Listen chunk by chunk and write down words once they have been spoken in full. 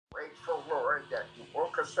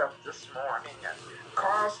us up this morning and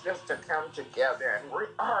caused us to come together. And we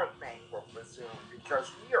are thankful for Zoom because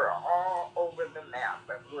we are all over the map,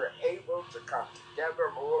 but we're able to come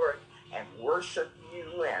together, Lord, and worship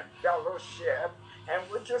you and fellowship. And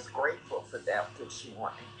we're just grateful for that this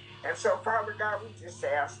morning. And so, Father God, we just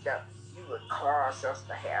ask that you would cause us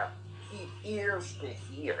to have ears to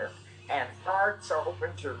hear and hearts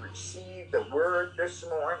open to receive the word this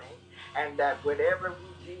morning, and that whatever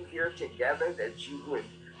we do here together, that you would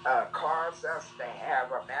cause us to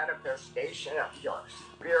have a manifestation of your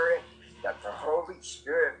Spirit, that the Holy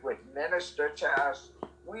Spirit would minister to us.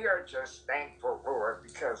 We are just thankful, Lord,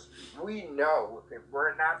 because we know if it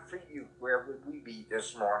were not for you, where would we be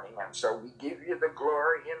this morning? And so we give you the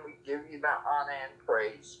glory and we give you the honor and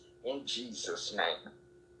praise in Jesus' name.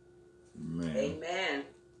 Amen. Amen.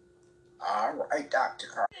 All right, Dr.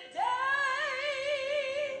 Carl. Today,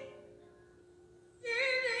 it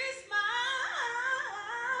is mine.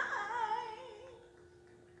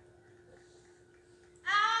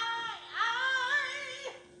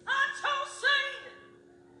 I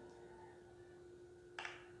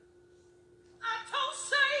told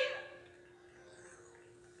Satan.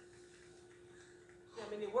 How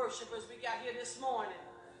many worshipers we got here this morning?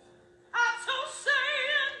 I told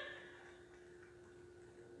Satan,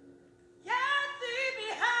 get thee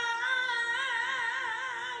behind.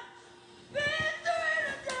 Victory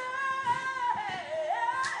today.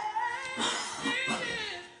 It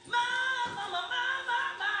is mine.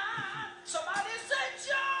 Somebody say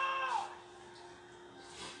joy.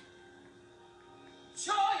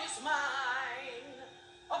 Joy is mine.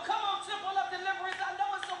 Oh, come on, Temple of Deliverance. I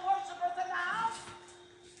know it's some worshipers in the house.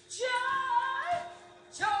 Joy,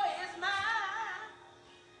 joy is mine.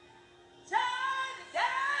 Today,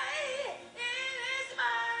 it is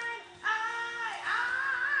mine.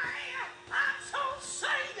 I'm so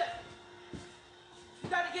Satan. You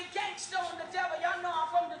gotta get gangster on the devil. Y'all know I'm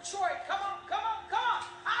from Detroit. Come on, come on, come on.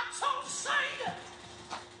 I told Satan.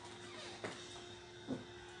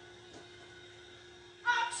 I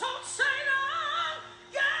told Satan,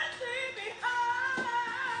 get thee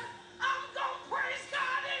behind. I'm gonna praise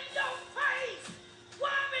God in your face.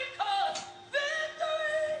 Why? Because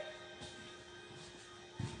victory.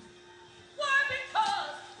 Why?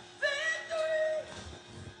 Because victory.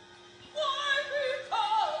 Why?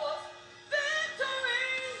 Because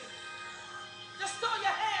victory. Just throw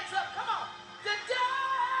your hands up. Come on. The day.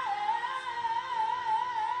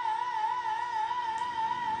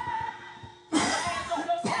 Put your hands on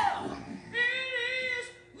yourself. It is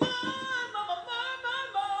mine, mine.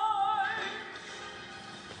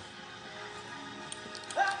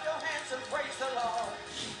 Clap your hands and praise the Lord.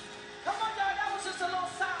 Come on, y'all. That was just a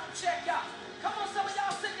little sound check, y'all. Come on, some of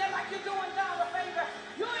y'all sitting there like you're doing God a favor.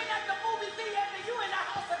 You ain't at the movie theater. You in the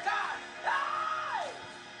house of God. Hey!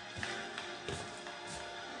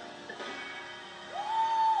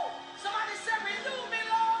 Woo! Somebody said, renew me,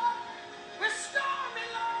 Lord. Restore me,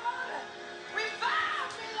 Lord.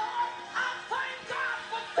 Revive me, Lord. I thank God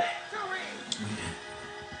for victory.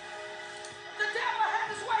 The devil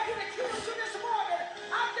had his way. He accused you this morning.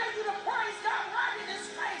 I dare you to praise God right in his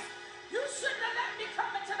face. You shouldn't have let me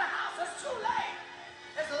come into the house. It's too late.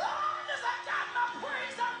 As long as I got my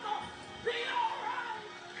praise, I'm going to be all right.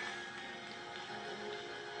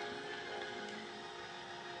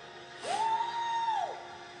 Woo!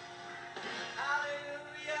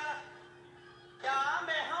 Hallelujah. Yeah, I'm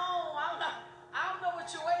at home. I don't know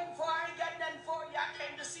what you're waiting for. I ain't got nothing for you. I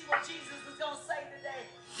came to see what Jesus is going to say today.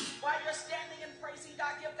 While you're standing and praising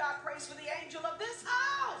God, give God praise for the angel of this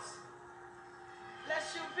house.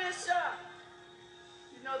 Bless you, Bishop.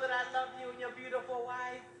 You know that I love you and your beautiful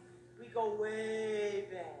wife. We go way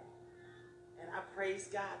back. And I praise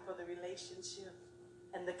God for the relationship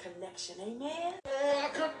and the connection. Amen. I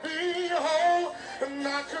could be whole and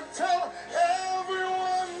I could tell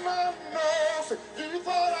everyone I know. So you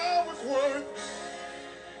thought I was worth,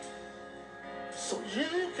 so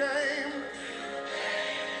you came.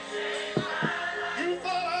 You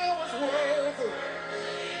thought I was worth it,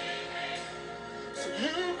 so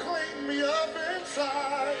you cleaned me up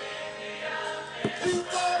inside. You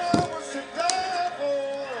thought I was the devil,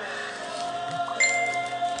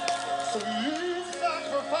 so you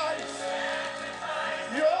sacrificed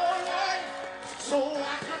your life so I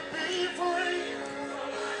could be free.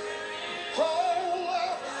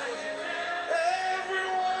 Oh,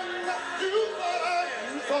 everyone that you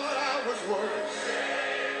thought I was worth,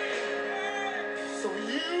 so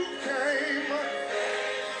you came.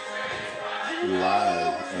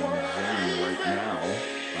 Live and Zoom right now.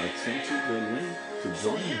 I sent you the link to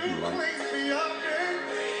join if you like. Cleaned me up and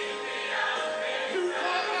you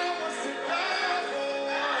thought I was the devil,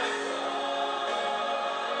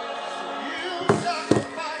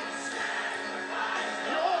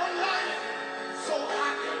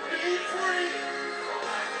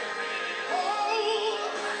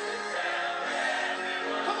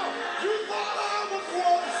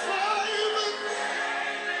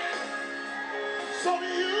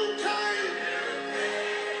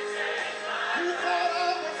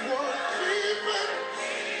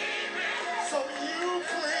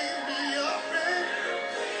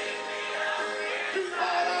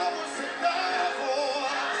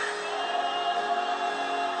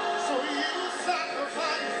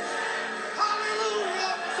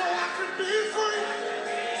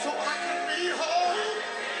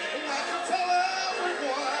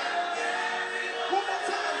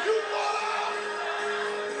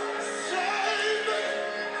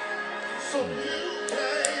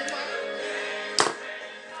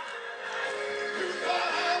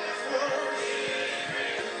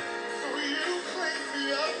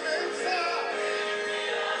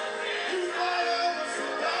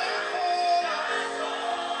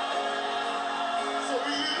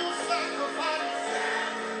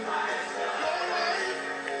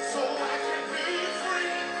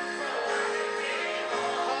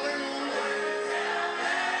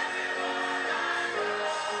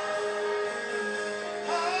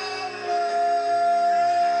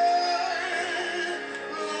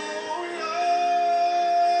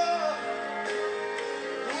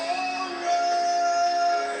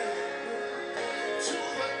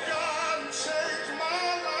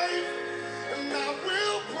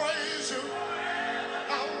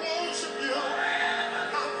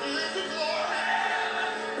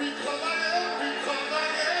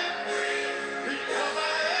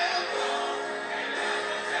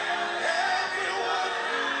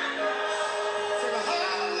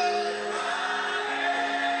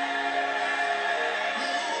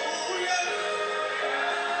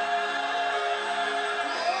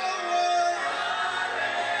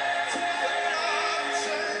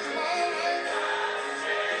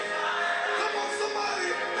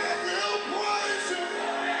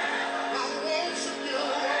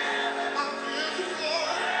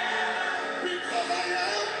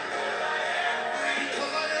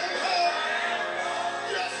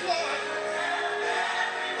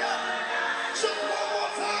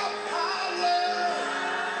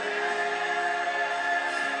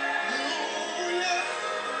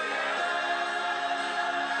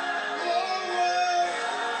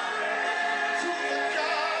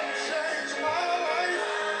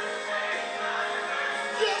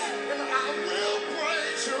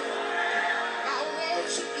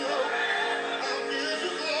 worship you. I'll give you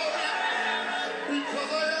glory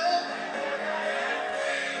because I am.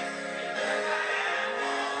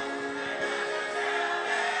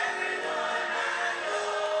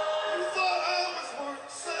 You thought I was worth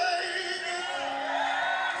saving.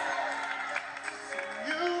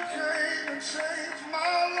 You came and changed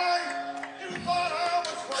my life. You thought I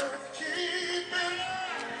was worth keeping.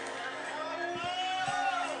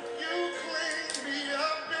 You cleaned me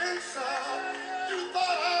up inside. You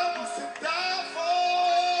thought I was to die for.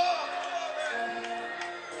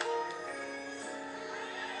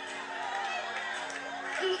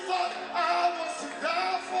 You thought I was to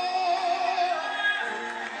die for.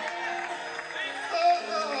 Oh,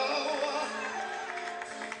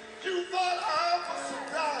 you thought I was to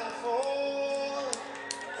die for.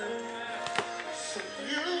 So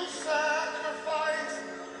you sacrificed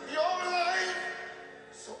your life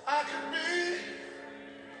so I could be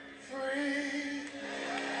free.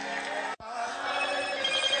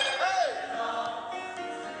 Hey,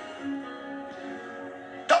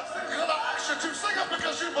 don't sing because I asked you to. Sing it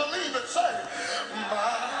because you believe it. Say, my,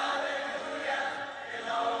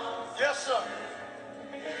 yes, sir.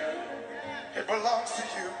 It belongs to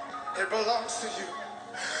you. It belongs to you.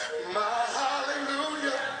 My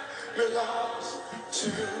hallelujah belongs to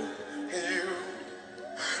you.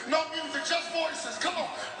 No music, just voices. Come on.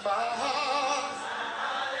 My heart.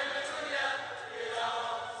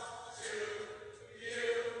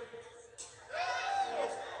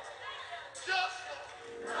 Just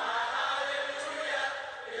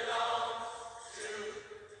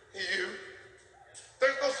you.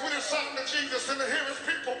 There's no sweeter song than Jesus than to hear his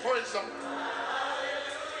people praise him.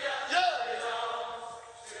 Yeah.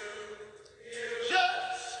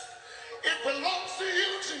 Yes. It belongs to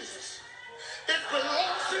you, Jesus. It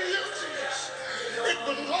belongs to you, Jesus. It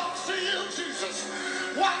belongs to you, Jesus.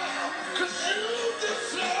 Why? Because you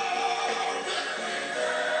deserve it.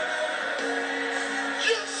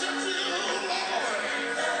 Yes, you do, Lord.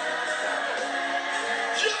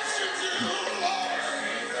 Yes, you do, Lord.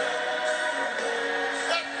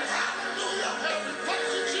 And hallelujah, every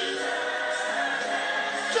praise to Jesus.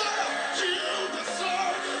 God, you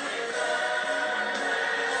deserve it.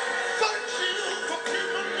 Thank you for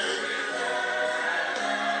keeping me.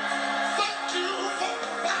 Thank you for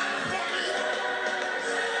providing for me.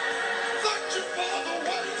 Thank you for the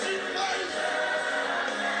ways you made.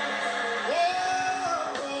 Oh,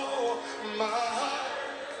 my heart.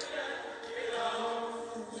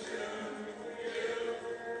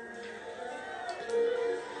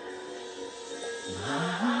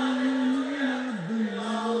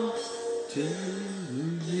 To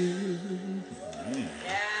you.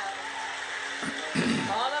 Yeah.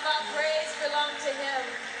 All of our praise belongs to him.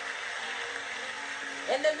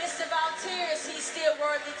 In the midst of our tears, he's still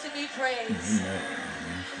worthy to be praised.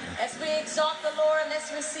 As we exalt the Lord,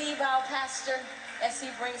 let's receive our pastor as he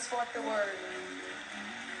brings forth the word.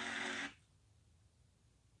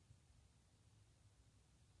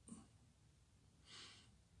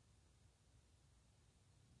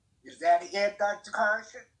 Is that it, Dr.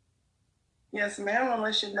 Carson? Yes, ma'am,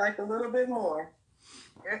 unless you'd like a little bit more.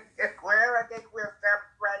 Well, I think we'll stop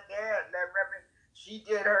right there and let Reverend, she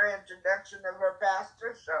did her introduction of her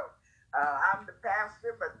pastor, so I'm the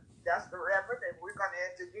pastor, but that's the Reverend, and we're going to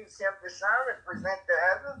introduce him to some and present the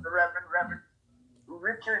others, the Reverend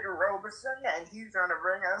Richard Roberson, and he's going to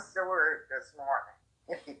bring us the word this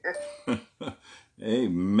morning.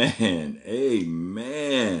 Amen.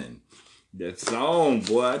 Amen. That song,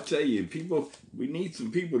 boy, I tell you, people, we need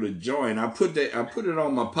some people to join. I put it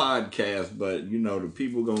on my podcast, but you know, the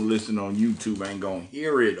people gonna listen on YouTube ain't gonna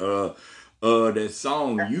hear it. That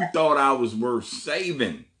song, You Thought I Was Worth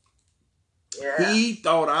Saving. Yeah. He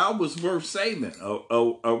thought I was worth saving.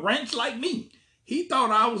 A wrench like me. He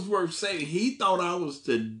thought I was worth saving. He thought I was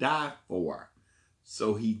to die for.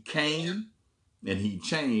 So he came and he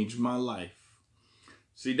changed my life.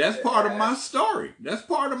 See, that's part of my story. That's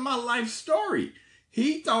part of my life story.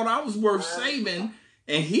 He thought I was worth saving,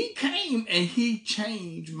 and he came and he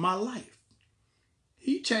changed my life.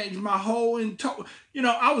 He changed my whole entire. You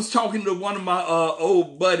know, I was talking to one of my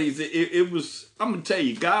old buddies. It was, I'm going to tell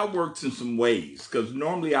you, God works in some ways. Because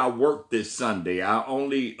normally I work this Sunday. I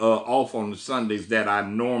only off on the Sundays that I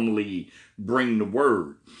normally bring the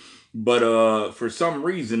word. But for some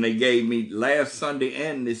reason they gave me last Sunday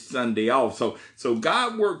and this Sunday off. So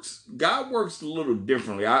God works a little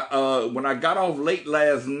differently. When I got off late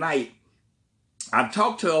last night, I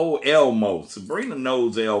talked to old Elmo. Sabrina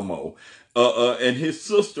knows Elmo. And his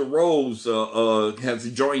sister Rose has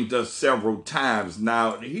joined us several times.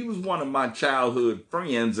 Now, he was one of my childhood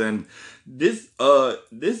friends, and this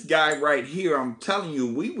guy right here, I'm telling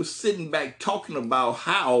you, we were sitting back talking about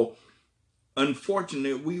how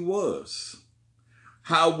unfortunate we was,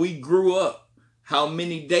 how we grew up, how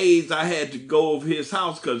many days I had to go over his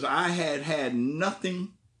house because I had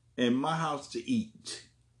nothing in my house to eat.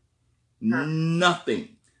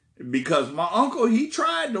 Nothing. Because my uncle, he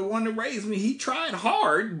tried, the one that raised me, he tried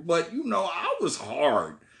hard, but you know, I was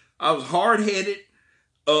hard. I was hard-headed,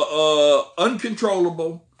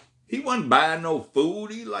 uncontrollable. He wasn't buying no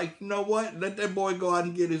food. He like, you know what? Let that boy go out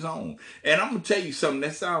and get his own. And I'm going to tell you something.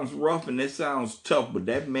 That sounds rough and that sounds tough, but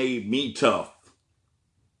that made me tough.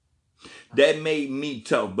 That made me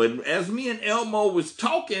tough. But as me and Elmo was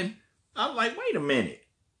talking, I'm like, wait a minute.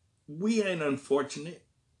 We ain't unfortunate.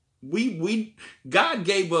 God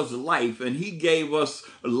gave us life, and he gave us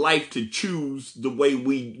life to choose the way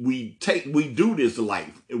we do this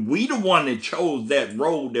life. We the one that chose that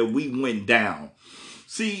road that we went down.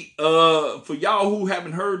 See, for y'all who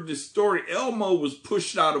haven't heard this story, Elmo was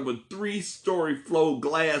pushed out of a 3-story floor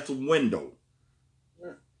glass window.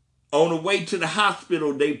 On the way to the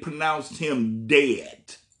hospital, they pronounced him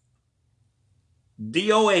dead.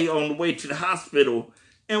 DOA on the way to the hospital.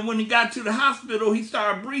 And when he got to the hospital, he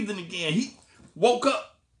started breathing again. He woke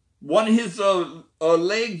up. One of his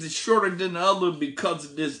legs is shorter than the other because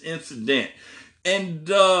of this incident. And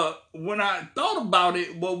when I thought about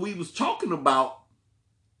it, what we was talking about,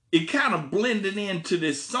 it kind of blended into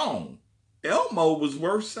this song. Elmo was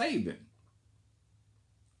worth saving.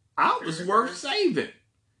 I was worth saving.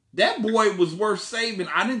 That boy was worth saving.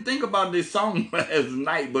 I didn't think about this song last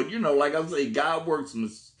night, but you know, like I say, God works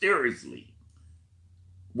mysteriously.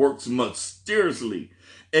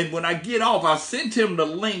 And when I get off, I sent him the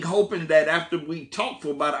link hoping that after we talked for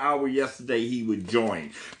about an hour yesterday, he would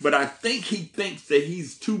join. But I think he thinks that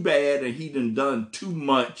he's too bad and he done too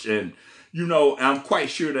much. And, you know, I'm quite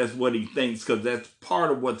sure that's what he thinks because that's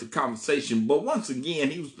part of what the conversation. But once again,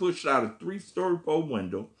 he was pushed out a 3-story floor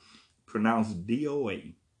window, pronounced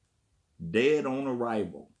DOA, dead on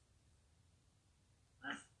arrival.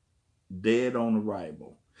 Dead on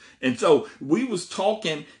arrival. And so we was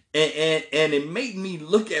talking and it made me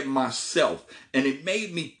look at myself and it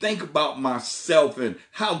made me think about myself and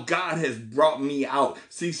how God has brought me out.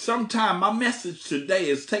 See, sometimes my message today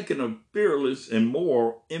is taking a fearless and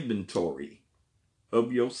moral inventory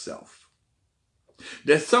of yourself.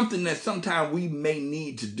 That's something that sometimes we may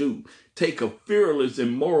need to do. Take a fearless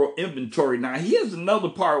and moral inventory. Now, here's another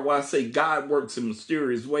part where I say God works in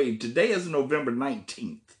mysterious ways. Today is November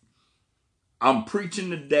 19th. I'm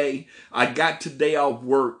preaching today. I got today off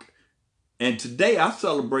work. And today I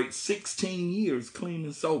celebrate 16 years clean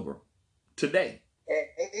and sober. Today.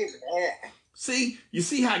 Amen. See, you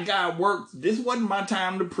see how God works? This wasn't my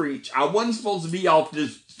time to preach. I wasn't supposed to be off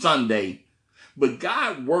this Sunday. But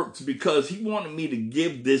God works because he wanted me to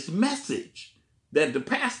give this message that the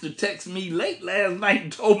pastor texted me late last night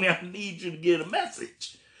and told me I need you to get a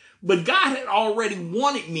message. But God had already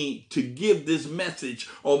wanted me to give this message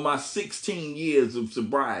on my 16 years of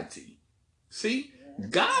sobriety. See,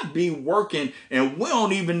 God be working and we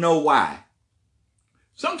don't even know why.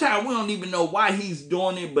 Sometimes we don't even know why he's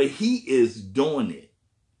doing it, but he is doing it.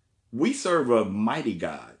 We serve a mighty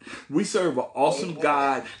God. We serve an awesome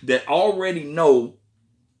God that already know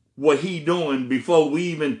what he doing before we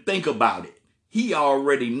even think about it. He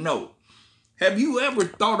already know. Have you ever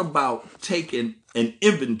thought about taking an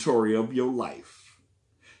inventory of your life?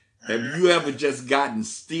 Have you ever just gotten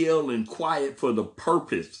still and quiet for the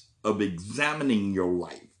purpose of examining your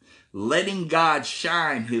life, letting God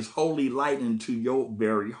shine his holy light into your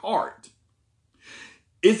very heart?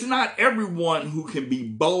 It's not everyone who can be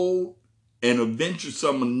bold and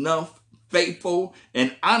adventuresome enough, faithful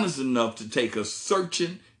and honest enough to take a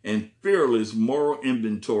searching and fearless moral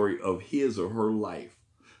inventory of his or her life.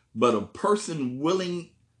 But a person willing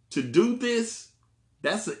to do this,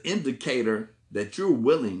 that's an indicator that you're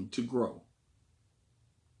willing to grow.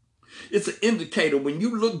 It's an indicator when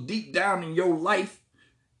you look deep down in your life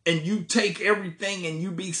and you take everything and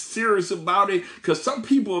you be serious about it. Because some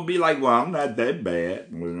people will be like, well, I'm not that bad.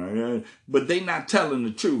 But they not telling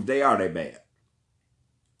the truth. They are that bad.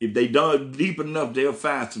 If they dug deep enough, they'll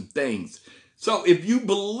find some things. So if you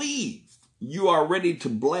believe you are ready to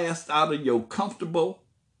blast out of your comfortable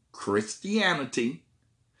Christianity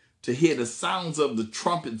to hear the sounds of the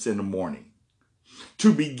trumpets in the morning,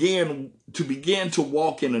 to begin to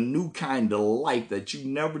walk in a new kind of life that you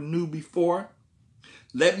never knew before,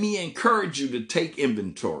 let me encourage you to take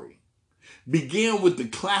inventory. Begin with the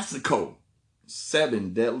classical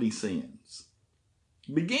 7 deadly sins.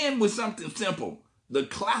 Begin with something simple. The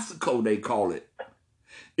classical, they call it.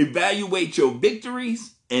 Evaluate your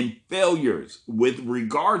victories and failures with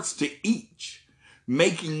regards to each,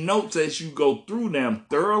 making notes as you go through them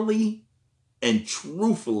thoroughly and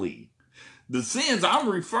truthfully. The sins I'm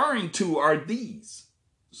referring to are these: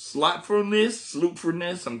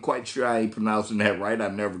 slothfulness, I'm quite sure I ain't pronouncing that right, I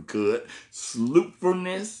never could.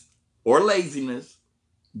 Slothfulness or laziness,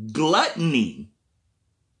 gluttony,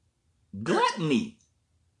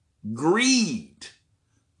 greed,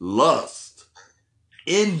 lust,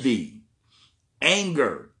 envy,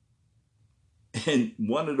 anger, and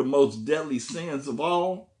one of the most deadly sins of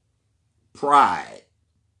all, pride.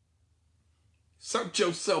 Search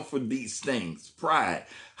yourself for these things. Pride.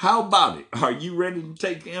 How about it? Are you ready to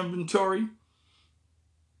take inventory?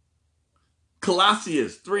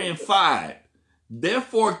 Colossians 3:5.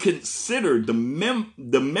 Therefore consider the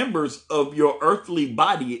members of your earthly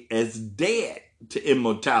body as dead to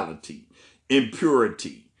immortality,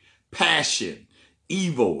 impurity, passion,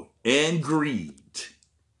 evil, and greed.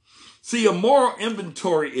 See, a moral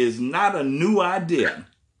inventory is not a new idea.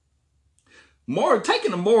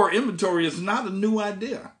 Taking a moral inventory is not a new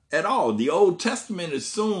idea at all. The Old Testament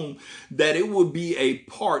assumed that it would be a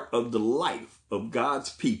part of the life of God's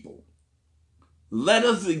people. Let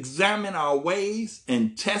us examine our ways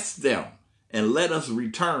and test them, and let us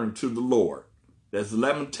return to the Lord. That's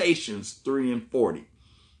Lamentations 3:40.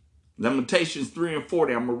 Lamentations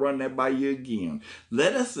 3:40, I'm going to run that by you again.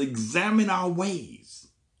 Let us examine our ways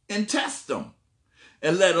and test them,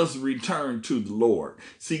 and let us return to the Lord.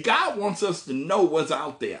 See, God wants us to know what's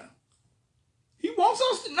out there. He wants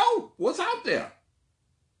us to know what's out there.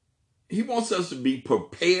 He wants us to be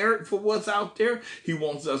prepared for what's out there. He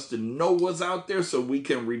wants us to know what's out there so we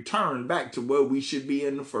can return back to where we should be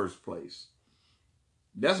in the first place.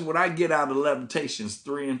 That's what I get out of Lamentations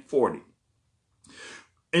 3:40.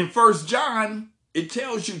 In 1 John, it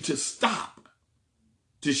tells you to stop,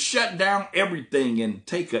 to shut down everything and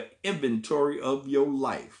take an inventory of your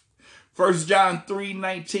life. 1 John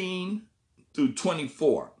 3:19 through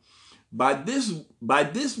 24. By this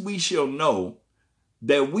we shall know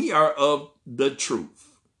that we are of the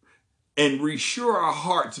truth, and reassure our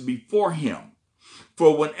hearts before him.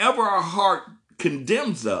 For whenever our heart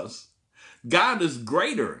condemns us, God is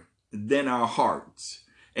greater than our hearts,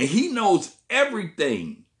 and he knows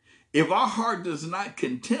everything. If our heart does not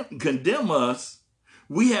condemn us,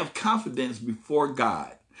 we have confidence before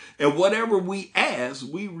God. And whatever we ask,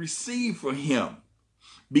 we receive from him,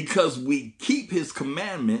 because we keep his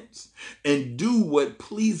commandments and do what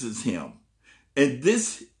pleases him. And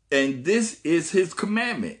this is his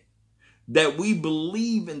commandment, that we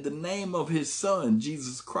believe in the name of his Son,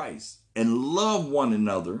 Jesus Christ, and love one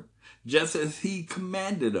another just as he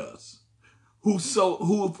commanded us.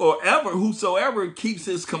 Whosoever keeps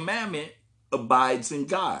his commandment abides in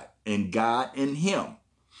God, and God in him.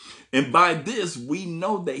 And by this we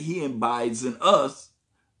know that he abides in us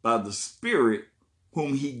by the Spirit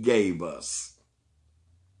whom he gave us.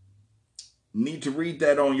 Need to read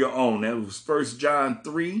that on your own. That was 1 John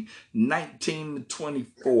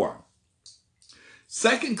 3:19-24.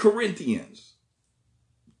 2 Corinthians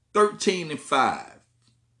 13:5.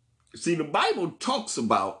 See, the Bible talks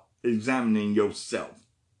about examining yourself.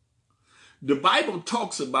 The Bible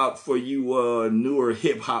talks about, for you newer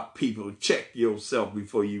hip hop people, check yourself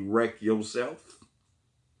before you wreck yourself.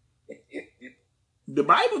 The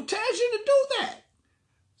Bible tells you to do that.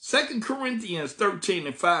 2 Corinthians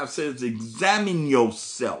 13:5 says, examine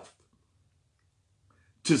yourself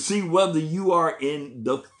to see whether you are in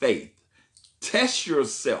the faith. Test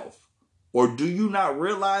yourself. Or do you not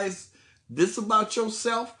realize this about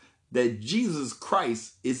yourself, that Jesus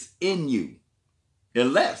Christ is in you,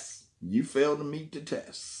 unless you fail to meet the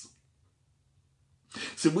test?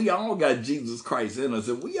 See, we all got Jesus Christ in us,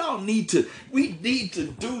 and we need to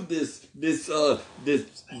do this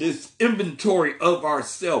inventory of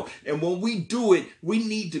ourselves. And when we do it, we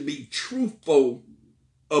need to be truthful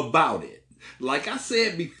about it. Like I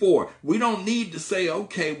said before, we don't need to say,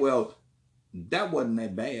 okay, well, that wasn't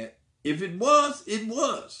that bad. If it was, it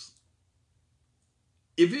was.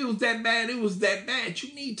 If it was that bad, it was that bad.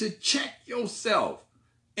 You need to check yourself.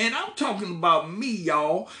 And I'm talking about me,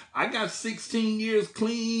 y'all. I got 16 years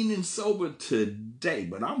clean and sober today,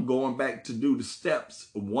 but I'm going back to do the steps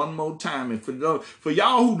one more time. And for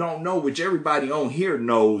y'all who don't know, which everybody on here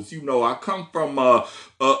knows, I come from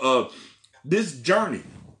this journey.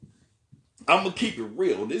 I'm gonna keep it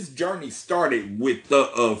real. This journey started with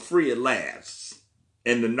Free at Last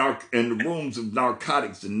and the rooms of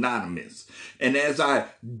Narcotics Anonymous. And as I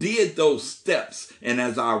did those steps, and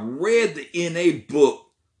as I read the NA book,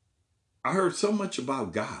 I heard so much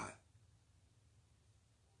about God.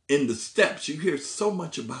 In the steps, you hear so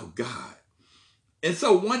much about God. And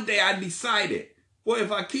so one day I decided, well,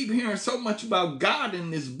 if I keep hearing so much about God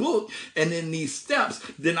in this book and in these steps,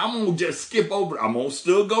 then I'm going to just skip over. I'm going to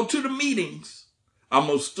still go to the meetings. I'm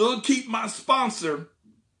going to still keep my sponsor,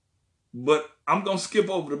 but I'm going to skip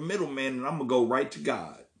over the middleman and I'm going to go right to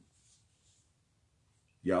God.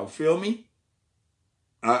 Y'all feel me?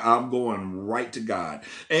 I'm going right to God.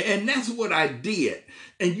 And that's what I did.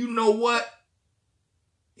 And you know what?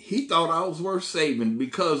 He thought I was worth saving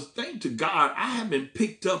because, thank to God, I haven't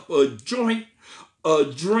picked up a joint, a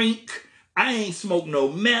drink. I ain't smoked no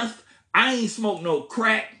meth. I ain't smoked no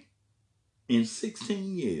crack in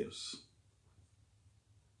 16 years.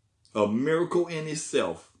 A miracle in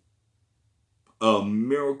itself. A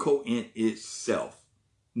miracle in itself.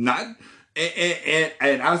 Not...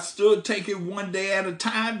 And I still take it one day at a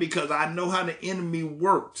time because I know how the enemy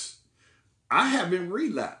works. I haven't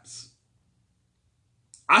relapsed.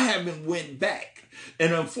 I haven't went back.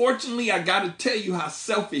 And unfortunately, I got to tell you how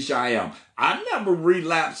selfish I am. I never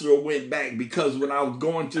relapsed or went back because when I was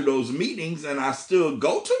going to those meetings, and I still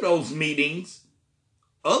go to those meetings,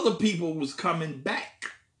 other people was coming back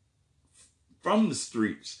from the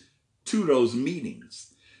streets to those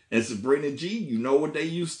meetings. And Sabrina G, you know what they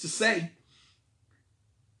used to say?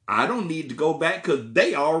 I don't need to go back because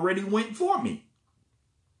they already went for me.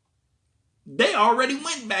 They already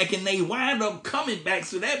went back and they wind up coming back.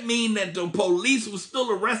 So that means that the police was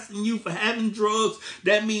still arresting you for having drugs.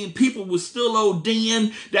 That means people were still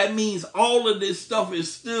ODing. That means all of this stuff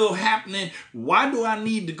is still happening. Why do I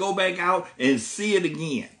need to go back out and see it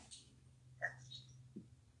again?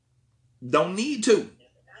 Don't need to.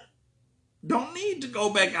 Don't need to go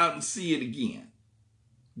back out and see it again.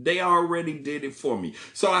 They already did it for me.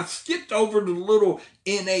 So I skipped over the little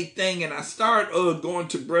NA thing and I started going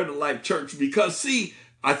to Bread of Life Church because, see,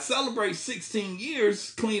 I celebrate 16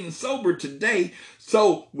 years clean and sober today.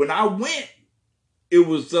 So when I went, it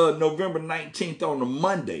was November 19th on a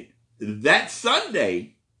Monday. That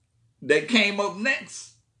Sunday that came up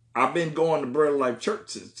next, I've been going to Bread of Life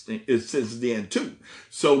Church since then too.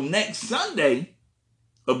 So next Sunday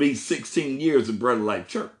will be 16 years of Bread of Life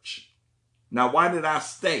Church. Now, why did I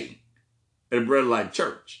stay at Bread of Life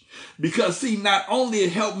Church? Because, see, not only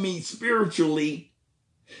it helped me spiritually,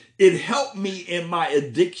 it helped me in my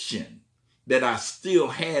addiction that I still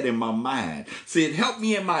had in my mind. See, it helped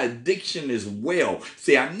me in my addiction as well.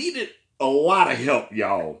 See, I needed a lot of help,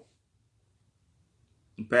 y'all.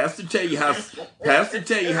 Pastor tell you how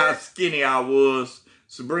skinny I was.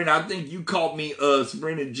 Sabrina, I think you caught me,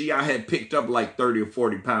 Sabrina G, I had picked up like 30 or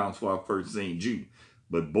 40 pounds before I first seen you.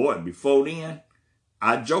 But boy, before then,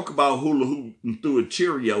 I joke about hula hooping through a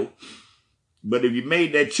Cheerio. But if you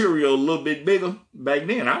made that Cheerio a little bit bigger, back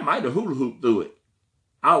then, I might have hula hooped through it.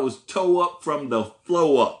 I was toe up from the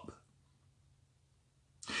flow up.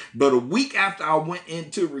 But a week after I went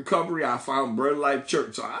into recovery, I found Bread of Life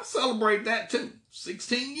Church. So I celebrate that too.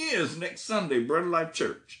 16 years next Sunday, Bread of Life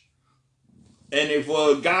Church. And if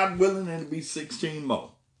God willing, it'll be 16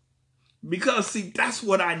 more. Because, see, that's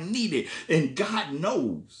what I needed. And God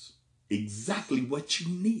knows exactly what you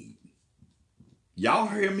need. Y'all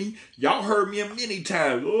hear me? Y'all heard me many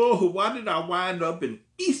times. Oh, why did I wind up in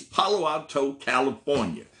East Palo Alto,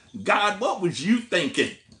 California? God, what was you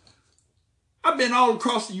thinking? I've been all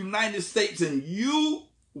across the United States and you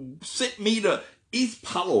sent me to East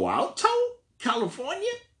Palo Alto,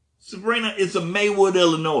 California? Sabrina, it's a Maywood,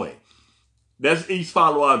 Illinois. That's East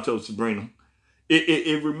Palo Alto, Sabrina.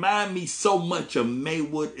 It reminds me so much of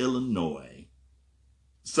Maywood, Illinois.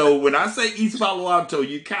 So when I say East Palo Alto,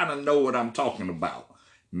 you kind of know what I'm talking about.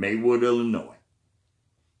 Maywood, Illinois.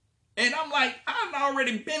 And I'm like, I've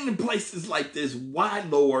already been in places like this. Why,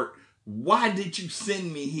 Lord? Why did you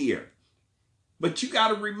send me here? But you got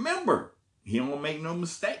to remember, he don't make no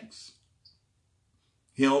mistakes.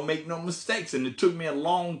 He don't make no mistakes. And it took me a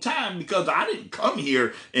long time because I didn't come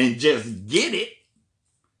here and just get it.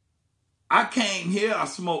 I came here, I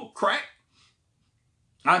smoked crack.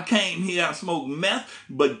 I came here, I smoked meth.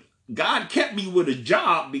 But God kept me with a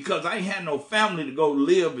job because I ain't had no family to go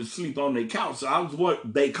live and sleep on their couch. So I was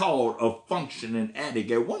what they called a functioning addict.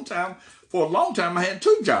 At one time, for a long time, I had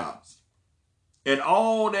 2 jobs. And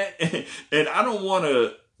all that. And I don't want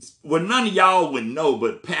to, well, none of y'all would know,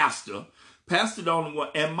 but Pastor the only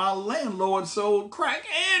one. And my landlord sold crack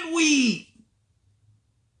and weed.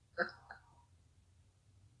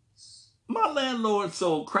 My landlord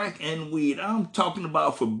sold crack and weed. I'm talking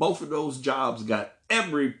about for both of those jobs, got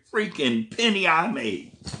every freaking penny I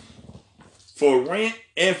made for rent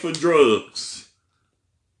and for drugs.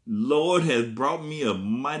 Lord has brought me a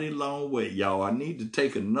mighty long way, y'all. I need to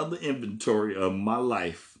take another inventory of my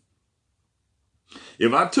life.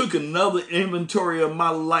 If I took another inventory of my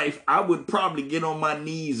life, I would probably get on my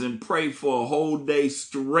knees and pray for a whole day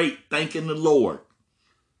straight, thanking the Lord.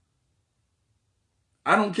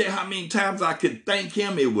 I don't care how many times I could thank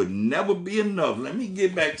him, it would never be enough. Let me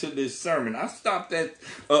get back to this sermon. I stopped at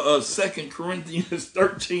 2 Corinthians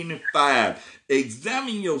 13:5.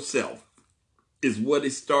 Examine yourself is what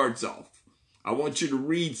it starts off. I want you to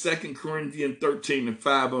read 2 Corinthians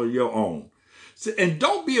 13:5 on your own. And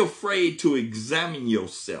don't be afraid to examine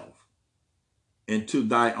yourself, and to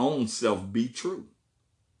thy own self be true.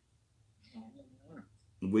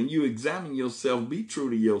 When you examine yourself, be true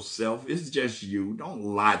to yourself. It's just you. Don't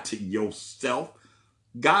lie to yourself.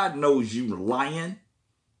 God knows you lying.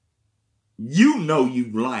 You know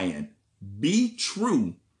you lying. Be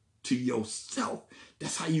true to yourself.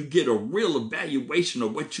 That's how you get a real evaluation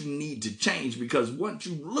of what you need to change. Because once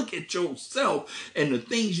you look at yourself and the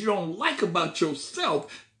things you don't like about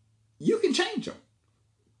yourself, you can change them.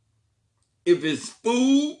 If it's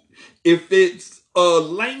food, if it's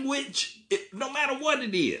language, no matter what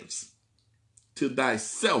it is, to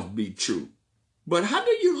thyself be true. But how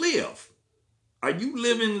do you live? Are you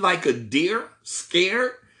living like a deer,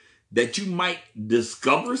 scared that you might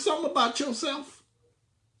discover something about yourself?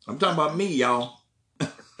 I'm talking about me, y'all.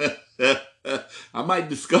 I might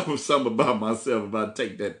discover something about myself if I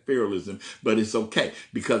take that fearlessness, but it's okay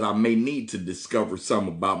because I may need to discover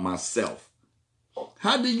something about myself.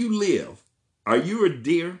 How do you live? Are you a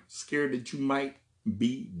deer scared that you might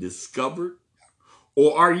be discovered?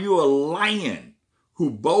 Or are you a lion who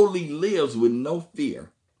boldly lives with no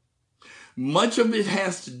fear? Much of it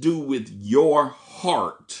has to do with your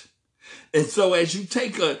heart. And so as you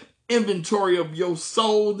take an inventory of your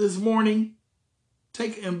soul this morning,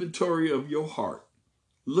 take inventory of your heart.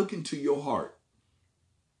 Look into your heart.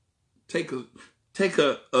 Take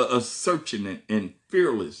a searching and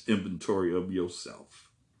fearless inventory of yourself.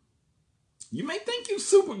 You may think you're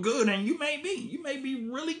super good, and you may be. You may be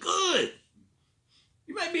really good.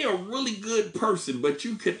 You may be a really good person, but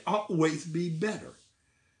you can always be better.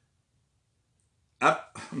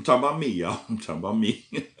 I'm talking about me, y'all. I'm talking about me.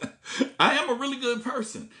 I am a really good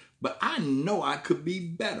person, but I know I could be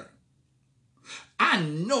better. I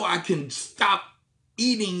know I can stop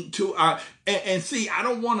eating and see, I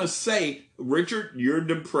don't want to say, Richard, you're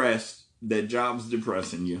depressed. That job's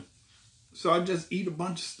depressing you. So I just eat a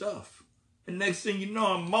bunch of stuff. And next thing you know,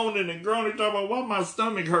 I'm moaning and groaning, talking about why my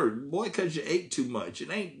stomach hurt. Boy, because you ate too much.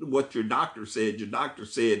 It ain't what your doctor said. Your doctor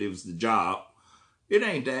said it was the job. It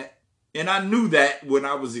ain't that. And I knew that when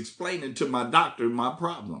I was explaining to my doctor my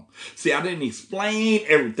problem. See, I didn't explain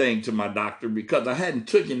everything to my doctor because I hadn't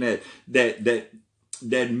taken that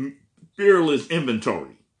fearless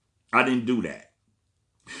inventory. I didn't do that.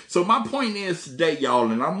 So my point is today,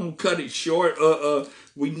 y'all, and I'm going to cut it short.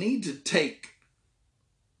 We need to take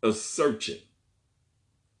a searching,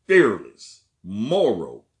 fearless,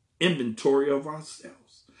 moral inventory of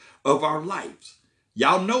ourselves, of our lives.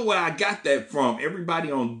 Y'all know where I got that from. Everybody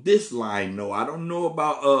on this line know. I don't know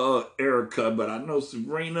about Erica, but I know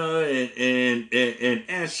Sabrina and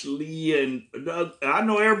Ashley, and I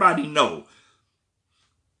know everybody know.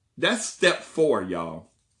 That's step 4,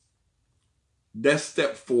 y'all. That's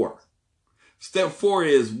step 4. Step 4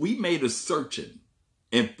 is we made a searching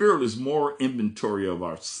and fearless moral inventory of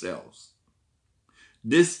ourselves.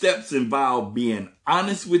 This steps involve being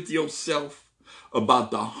honest with yourself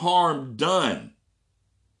about the harm done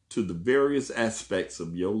to the various aspects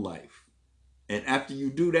of your life. And after you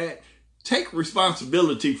do that, take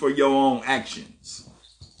responsibility for your own actions.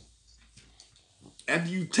 After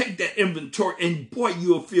you take that inventory, and boy,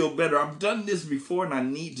 you'll feel better. I've done this before and I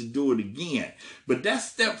need to do it again. But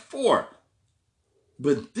that's step 4.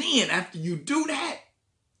 But then after you do that,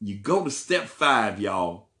 you go to step 5,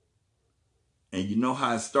 y'all. And you know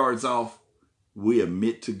how it starts off? We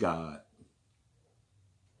admit to God.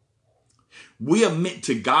 We admit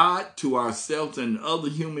to God, to ourselves and other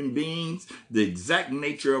human beings, the exact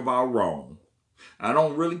nature of our wrong. I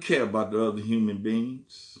don't really care about the other human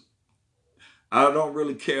beings. I don't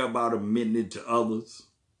really care about admitting it to others.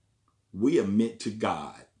 We admit to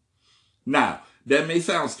God. Now, that may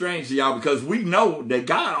sound strange to y'all because we know that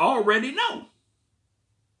God already knows.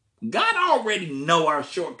 God already knows our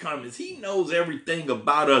shortcomings. He knows everything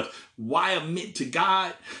about us. Why admit to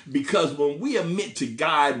God? Because when we admit to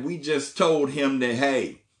God, we just told him that,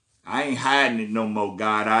 hey, I ain't hiding it no more,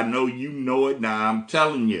 God. I know you know it. Now I'm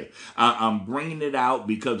telling you, I'm bringing it out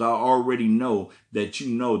because I already know that you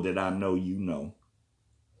know that I know you know.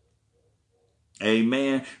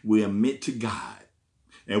 Amen. We admit to God.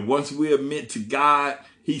 And once we admit to God,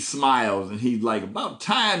 he smiles and he's like, about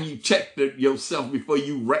time you checked yourself before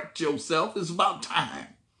you wrecked yourself. It's about time.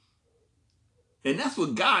 And that's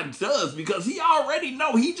what God does, because he already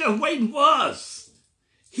know. He's just waiting for us.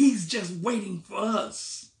 He's just waiting for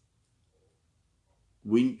us.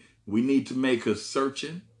 We need to make a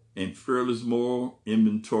searching and fearless moral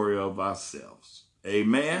inventory of ourselves.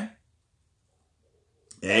 Amen?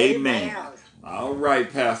 Amen. All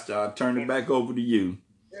right, Pastor, I'll turn it back over to you.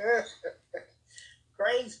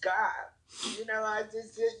 Praise God. You know, I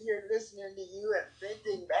just sit here listening to you and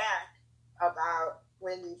thinking back about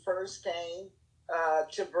when you first came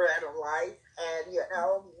to Bread of Life. And, you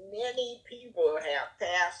know, many people have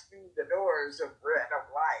passed through the doors of Bread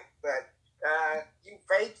of Life, but you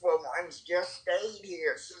faithful ones just stayed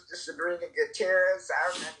here. Sister Sabrina Gutierrez,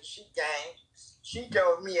 I remember she came. She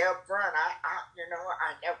told me up front,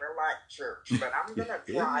 I never liked church, but I'm going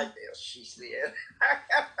to try this, she said.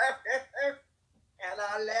 And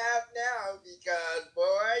I laugh now because,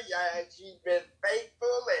 boy, she's been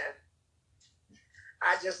faithful, and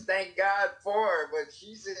I just thank God for her. But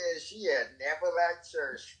she said she had never liked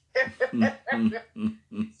church.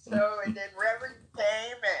 So, and then Reverend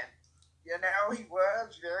came, and, you know, he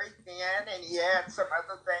was very thin, and he had some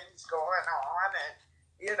other things going on, and,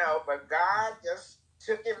 you know, but God just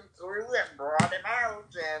took him through and brought him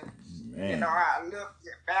out, and, you know, I look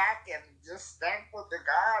back and just thankful to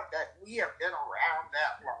God that we have been around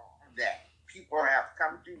that long, that people have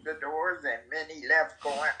come through the doors and many left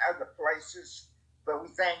going other places. But we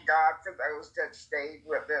thank God for those that stayed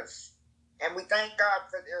with us. And we thank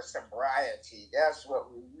God for their sobriety. That's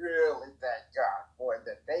what we really thank God for,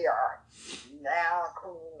 that they are now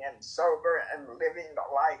clean and sober and living the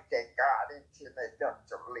life that God intended them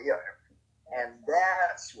to live. And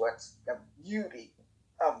that's what's the beauty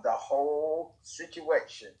of the whole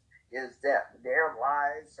situation, is that their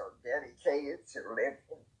lives are dedicated to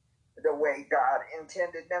living the way God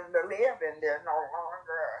intended them to live, and they're no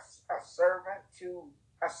longer a servant to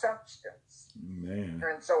a substance. Amen.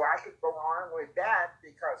 And so I could go on with that,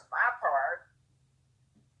 because my part,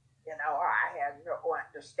 you know, I had no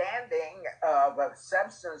understanding of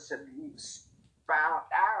substance abuse. Found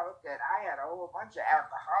out that I had a whole bunch of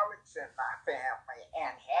alcoholics in my family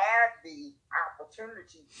and had the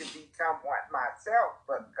opportunity to become one myself,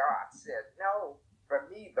 but God said no for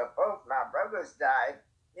me. But both my brothers died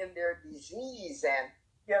in their disease, and,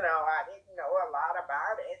 you know, I didn't know a lot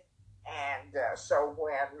about it. And so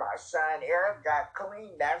when my son Eric got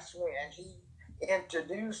clean, that's when he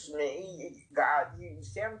introduced me. God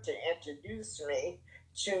used him to introduce me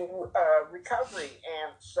to recovery.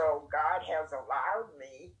 And so God has allowed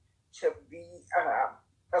me to be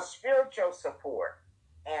a spiritual support.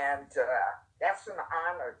 And that's an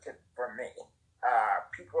honor for me.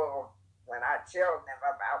 People, when I tell them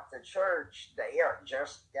about the church, they are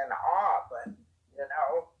just in awe. But, you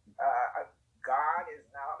know, God is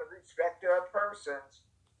not a respecter of persons.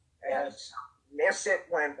 And miss it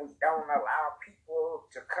when we don't allow people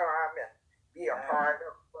to come and be a part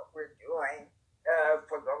of what we're doing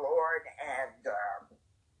for the Lord, and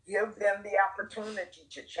give them the opportunity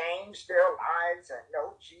to change their lives and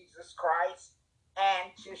know Jesus Christ,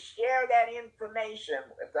 and to share that information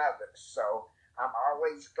with others. So I'm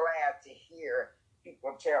always glad to hear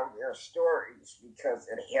people tell their stories, because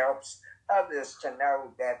it helps others to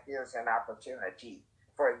know that there's an opportunity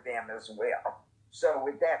for them as well. So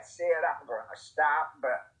with that said, I'm going to stop,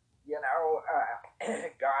 but, you know,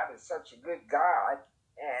 God is such a good God,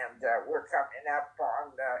 and we're coming up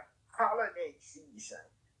on the holiday season.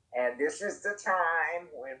 And this is the time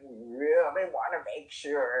when we really want to make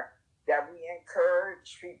sure that we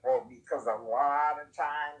encourage people, because a lot of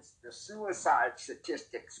times the suicide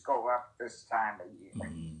statistics go up this time of year.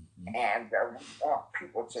 Mm-hmm. And we want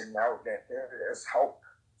people to know that there is hope.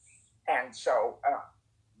 And so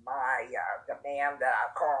the man that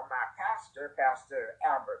I call my pastor, Pastor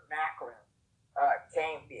Albert Macklin,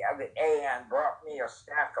 came the other day and brought me a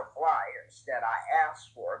stack of flyers that I asked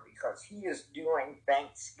for, because he is doing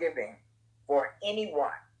Thanksgiving for anyone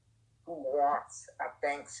who wants a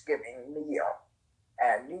Thanksgiving meal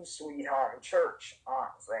at New Sweet Home Church on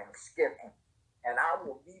Thanksgiving. And I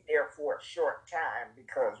will be there for a short time,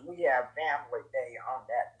 because we have family day on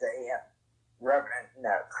that day, and Reverend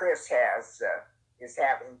Chris is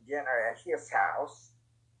having dinner at his house,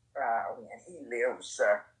 and he lives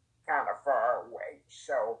kind of far away.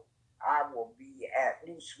 So I will be at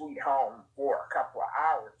New Sweet Home for a couple of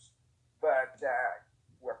hours. But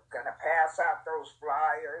we're going to pass out those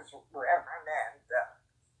flyers, Reverend, and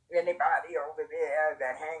anybody over there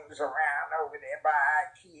that hangs around over there by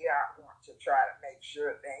IKEA, I want to try to make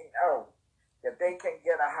sure they know that they can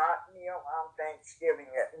get a hot meal on Thanksgiving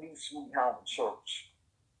at New Sweet Home Church.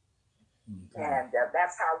 And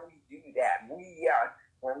that's how we do that. We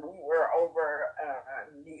when we were over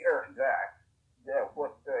near the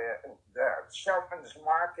Shelton's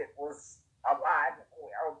Market was alive and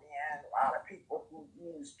well then. A lot of people who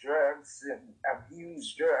use drugs and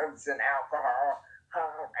abuse drugs and alcohol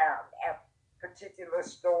hung around that particular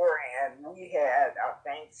store, and we had a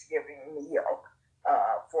Thanksgiving meal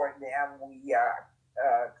for them. We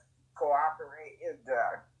cooperated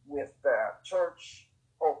with the church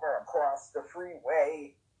over across the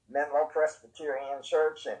freeway, Menlo Presbyterian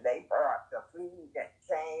Church, and they brought the food and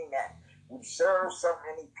came, and we served so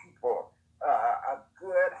many people a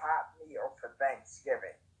good hot meal for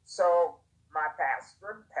Thanksgiving. So my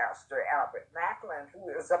pastor, Pastor Albert Macklin, who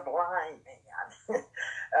is a blind man,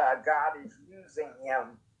 God is using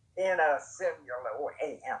him in a similar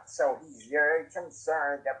way, and so he's very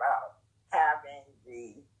concerned about having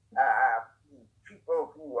the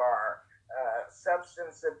people who are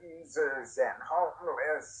substance abusers and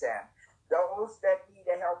homeless and those that need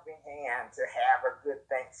a helping hand to have a good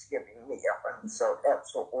Thanksgiving meal. And so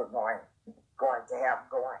that's what we're going to have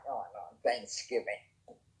going on Thanksgiving.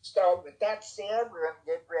 So with that said, we're going to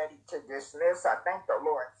get ready to dismiss. I thank the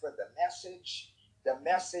Lord for the message. The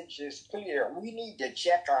message is clear. We need to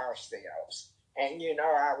check ourselves. And,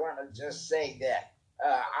 I want to just say that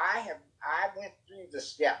I went through the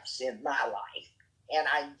steps in my life. And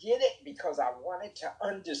I did it because I wanted to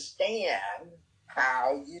understand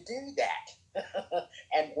how you do that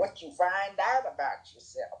and what you find out about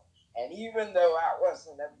yourself. And even though I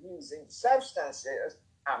wasn't abusing substances,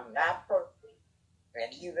 I'm not perfect.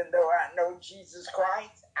 And even though I know Jesus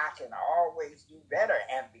Christ, I can always do better.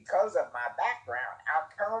 And because of my background, I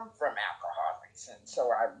come from alcoholics. And so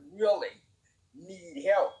I really need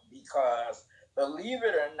help because, believe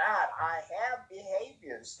it or not, I have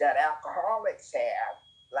behaviors that alcoholics have,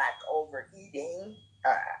 like overeating.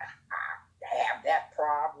 I have that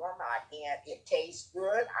problem. It tastes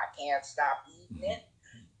good. I can't stop eating it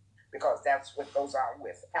because that's what goes on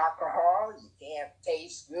with alcohol. You can't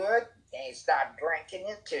taste good. You can't stop drinking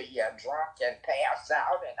it till you're drunk and pass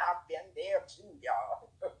out. And I've been there too, y'all.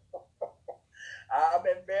 I'm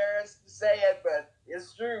embarrassed to say it, but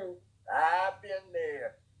it's true. I've been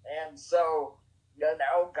there. And so,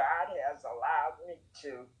 God has allowed me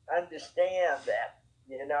to understand that,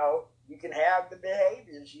 you can have the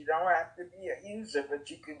behaviors. You don't have to be a user, but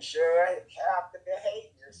you can sure have the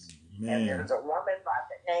behaviors. Man. And there's a woman by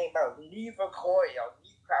the name of Neva Coyle.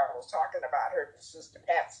 I was talking about her to Sister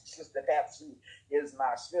Patsy. Sister Patsy is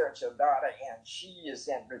my spiritual daughter, and she is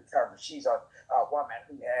in recovery. She's a woman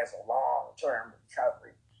who has a long-term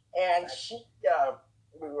recovery. And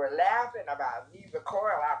we were laughing about Neva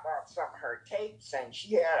Coyle. I bought some of her tapes, and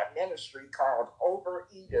she had a ministry called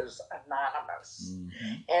Overeaters Anonymous.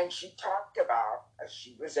 Mm-hmm. And she talked about,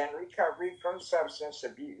 she was in recovery from substance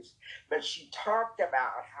abuse, but she talked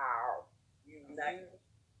about how you knew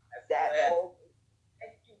that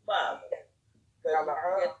Thank you, Father.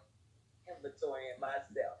 Inventory in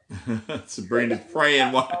myself.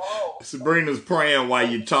 Sabrina's praying while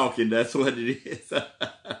you're talking. That's what it is.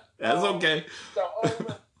 That's okay. So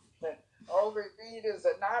Overeaters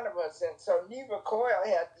Anonymous, and so Neva Coyle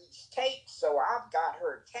had these tapes, so I've got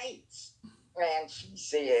her tapes, and she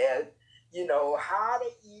said, how to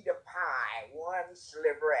eat a pie one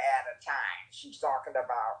sliver at a time. She's talking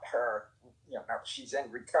about her, she's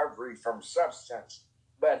in recovery from substance,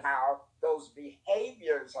 but how those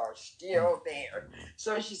behaviors are still there.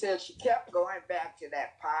 So she said she kept going back to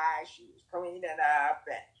that pie. She was cleaning up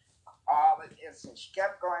and all of this, and she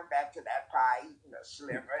kept going back to that pie, eating a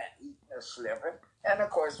sliver. And of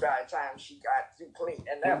course, by the time she got through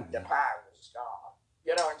cleaning up, the pie was gone.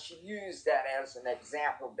 And she used that as an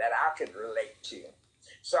example that I could relate to.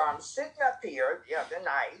 So I'm sitting up here the other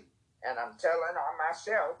night, and I'm telling on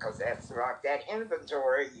myself, because that's like that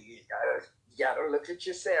inventory, you gotta look at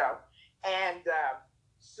yourself. And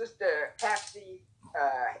Sister Patsy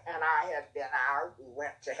and I had been out. We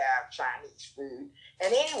went to have Chinese food.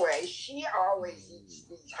 And anyway, she always eats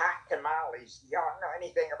these hot tamales. Y'all know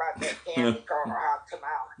anything about that candy called a hot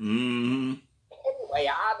tamale? Mm-hmm. Anyway,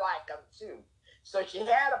 I like them too. So she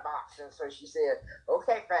had a box, and so she said,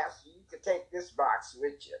 okay, Pastor, you can take this box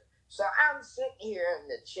with you. So I'm sitting here in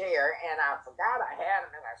the chair, and I forgot I had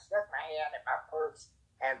them, and I stuck my hand in my purse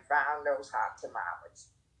and found those hot tamales.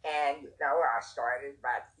 And, I started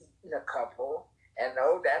by eating a couple, and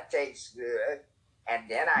that tastes good. And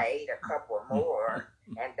then I ate a couple more,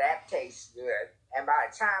 and that tastes good. And by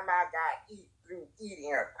the time I got through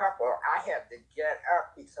eating a couple, I had to get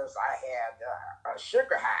up because I had a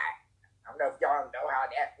sugar high. I don't know if y'all know how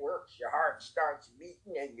that works. Your heart starts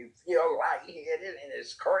beating and you feel lightheaded and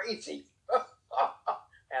it's crazy.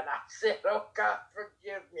 And I said, oh, God,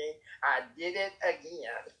 forgive me. I did it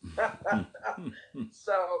again.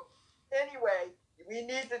 So anyway, we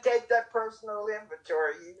need to take that personal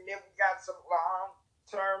inventory. Even if we got some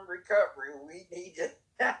long-term recovery, we need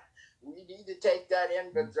to take that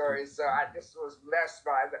inventory. So I just was blessed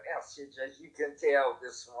by the message, as you can tell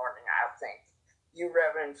this morning. I thank you,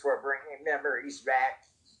 Reverend, for bringing memories back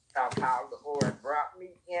of how the Lord brought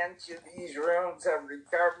me into these rooms of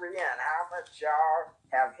recovery and how much y'all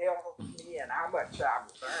have helped me and how much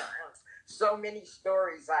I've learned. So many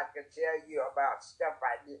stories I could tell you about stuff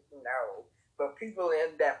I didn't know, but people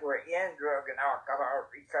that were in drug and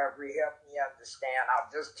alcohol recovery helped me understand.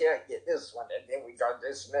 I'll just tell you this one and then we go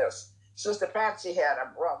dismiss. Sister Patsy had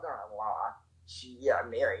a brother-in-law. She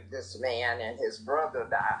married this man and his brother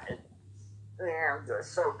died. And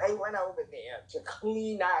so they went over there to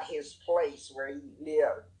clean out his place where he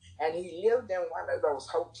lived. And he lived in one of those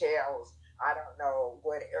hotels. I don't know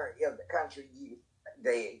what area of the country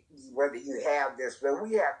whether you have this, but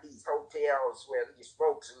we have these hotels where these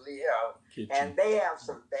folks live. Kitchen. And they have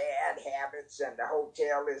some bad habits, and the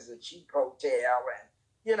hotel is a cheap hotel. And,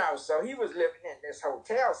 so he was living in this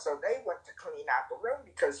hotel. So they went to clean out the room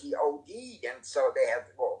because he OD'd. And so they had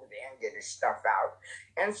to go over there and get his stuff out.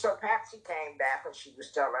 And so Patsy came back and she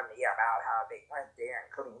was telling me about how they went there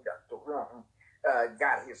and cleaned up the room,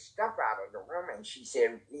 got his stuff out of the room. And she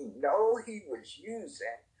said, we know he was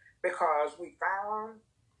using because we found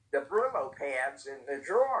the Brillo pads in the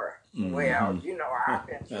drawer. Mm-hmm. Well, I've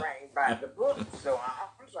been trained by the book, so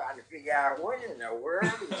I'm trying to figure out what in the world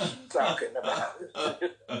is she talking about. So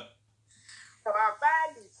I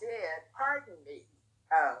finally said, pardon me,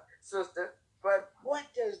 sister, but what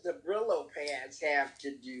does the Brillo pads have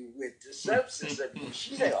to do with the substance abuse?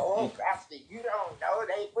 She said, oh, Pastor, you don't know.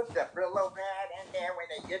 They put the Brillo pad in there when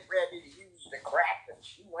they get ready to use the crack. And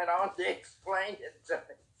she went on to explain it to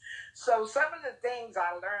me. So some of the things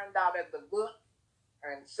I learned out of the book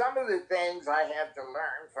and some of the things I had to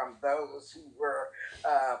learn from those who were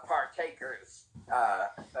partakers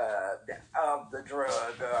of the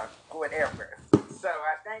drug or whatever. So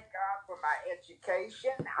I thank God for my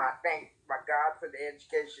education. I thank my God for the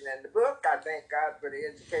education in the book. I thank God for the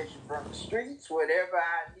education from the streets. Whatever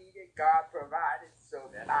I needed, God provided so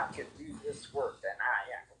that I could do this work, and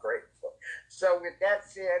I am grateful. So with that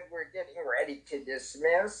said, we're getting ready to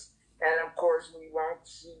dismiss. And of course, we won't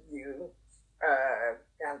see you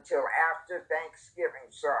until after Thanksgiving.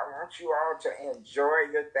 So I want you all to enjoy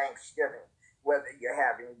your Thanksgiving, whether you're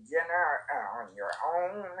having dinner on your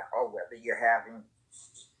own or whether you're having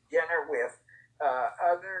dinner with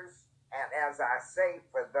others. And as I say,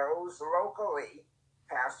 for those locally,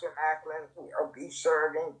 Pastor Macklin will be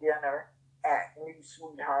serving dinner at New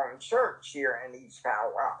Sweet Home Church here in East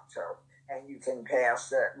Palo Alto. And you can pass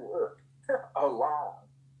that word along.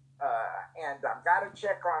 And I've got to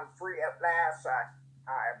check on Free at Last.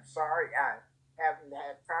 I'm sorry, I haven't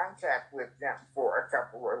had contact with them for a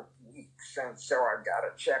couple of weeks, and so I've got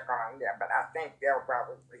to check on them. But I think they'll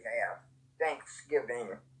probably have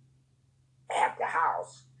Thanksgiving at the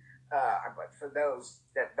house. But for those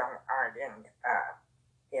that aren't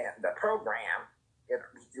in the program, it'll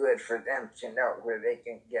be good for them to know where they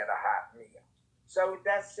can get a hot meal. So with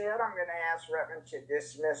that said, I'm going to ask Reverend to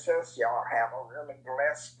dismiss us. Y'all have a really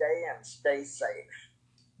blessed day and stay safe.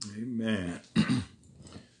 Amen.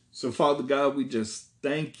 So, Father God, we just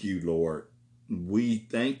thank you, Lord. We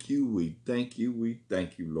thank you, we thank you, we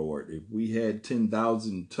thank you, Lord. If we had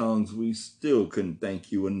 10,000 tongues, we still couldn't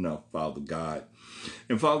thank you enough, Father God.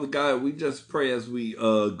 And Father God, we just pray as we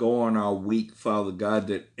go on our week, Father God,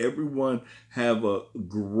 that everyone have a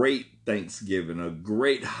great Thanksgiving, a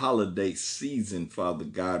great holiday season, Father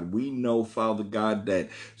God. We know, Father God, that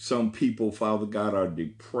some people, Father God, are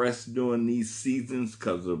depressed during these seasons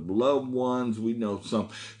because of loved ones. We know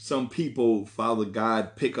some people, Father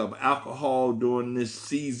God, pick up alcohol during this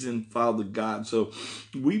season, Father God. So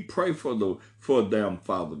we pray for them,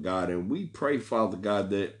 Father God, and we pray, Father God,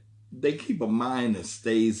 that they keep a mind that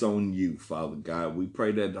stays on you, Father God. We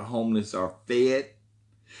pray that the homeless are fed.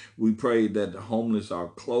 We pray that the homeless are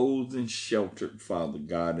clothed and sheltered, Father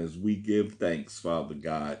God, as we give thanks, Father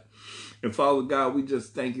God. And Father God, we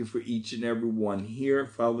just thank you for each and every one here,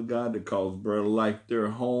 Father God, that calls Bread of Life their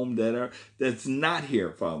home, that's not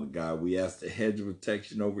here, Father God. We ask the hedge of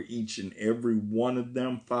protection over each and every one of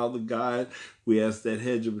them, Father God. We ask that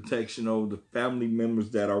hedge of protection over the family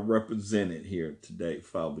members that are represented here today,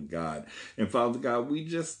 Father God. And Father God, we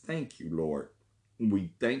just thank you, Lord.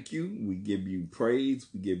 we thank you, we give you praise,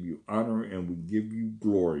 we give you honor, and we give you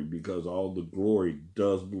glory, because all the glory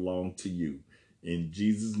does belong to you. In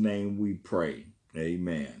Jesus' name we pray.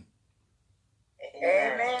 Amen.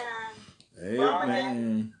 Amen.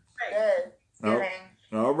 Amen. Good. Oh,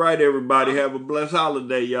 all right, everybody. Have a blessed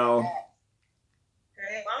holiday, y'all.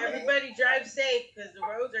 Everybody drive safe, because the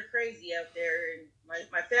roads are crazy out there. And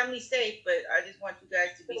my family's safe, but I just want you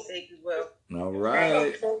guys to be safe as well. All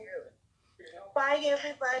right. Bye,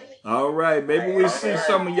 everybody. All right. Maybe we see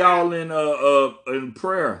some of y'all in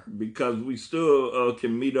prayer, because we still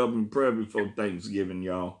can meet up in prayer before Thanksgiving,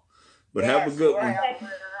 y'all. But Yes, have a good we'll one. have prayer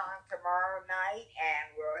on tomorrow night,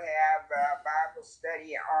 and we'll have Bible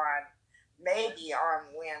study maybe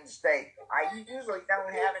on Wednesday. I usually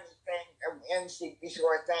don't have anything Wednesday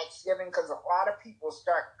before Thanksgiving, because a lot of people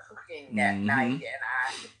start cooking that night, and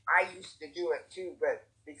I used to do it too, but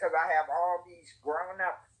because I have all these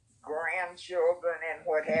grown-up grandchildren and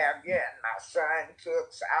what have you, and my son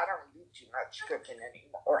cooks, I don't do too much cooking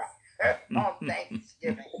anymore on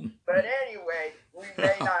Thanksgiving. But anyway, we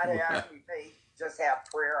may just have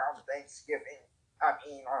prayer on Thanksgiving. I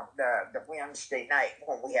mean, on the Wednesday night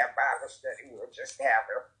when we have Bible study, we'll just have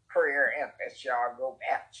a prayer and let y'all go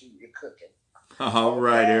back to your cooking. All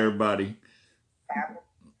right, everybody. Have a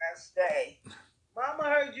blessed day. Mama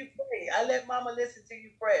heard you pray. I let Mama listen to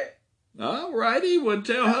you pray. All righty. Well,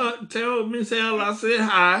 tell Miss L I said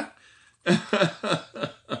hi.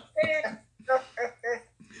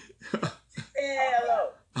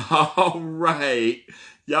 Hello. All right.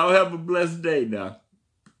 Y'all have a blessed day now.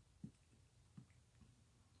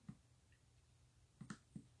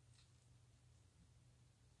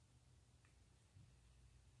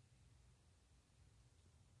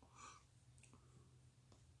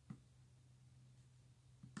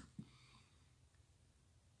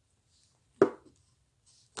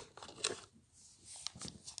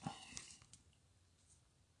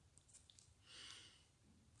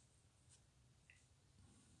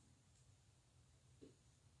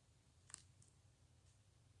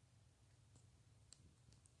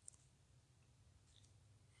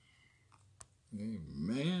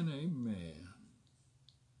 Amen, amen.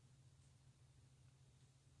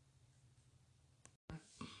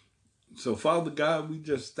 So, Father God, we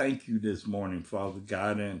just thank you this morning, Father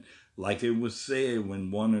God. And like it was said,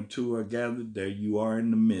 when one or two are gathered, there you are in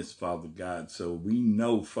the midst, Father God. So we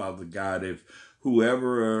know, Father God, if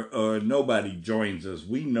whoever or nobody joins us,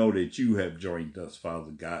 we know that you have joined us, Father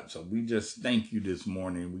God. So we just thank you this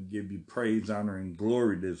morning. We give you praise, honor, and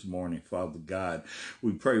glory this morning, Father God.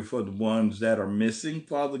 We pray for the ones that are missing,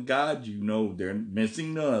 Father God. You know they're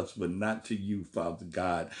missing to us, but not to you, Father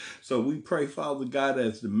God. So we pray, Father God,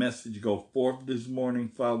 as the message go forth this morning,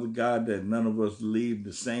 Father God, that none of us leave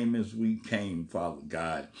the same as we came, Father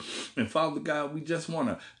God. And Father God, we just want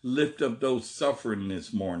to lift up those suffering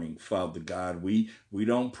this morning, Father God. We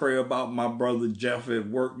don't pray about my brother Jeff at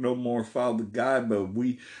work no more, Father God, but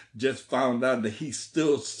we just found out that he's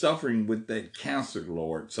still suffering with that cancer,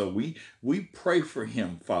 Lord. So we pray for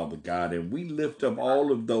him, Father God, and we lift up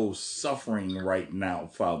all of those suffering right now,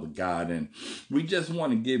 Father God. And we just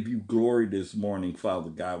want to give you glory this morning, Father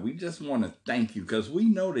God. We just want to thank you, because we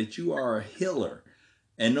know that you are a healer.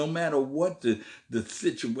 And no matter what the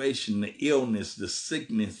situation, the illness, the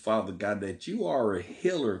sickness, Father God, that you are a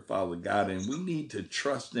healer, Father God, and we need to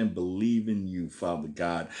trust and believe in you, Father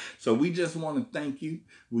God. So we just want to thank you.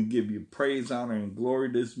 We give you praise, honor, and glory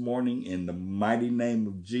this morning in the mighty name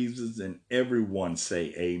of Jesus, and everyone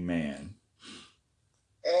say amen.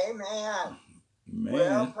 Amen. Amen.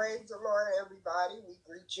 Well, praise the Lord, everybody. We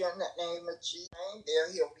greet you in the name of Jesus.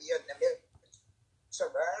 There he'll be in the midst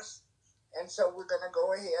of us. And so we're going to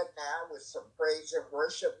go ahead now with some praise and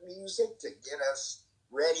worship music to get us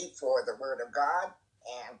ready for the Word of God.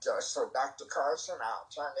 And so, Dr. Carson, I'll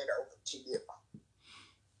turn it over to you.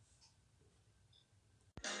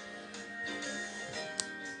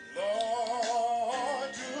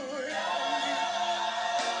 Lord, do it.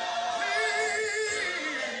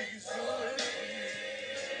 Please do it.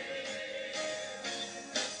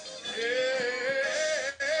 Yeah,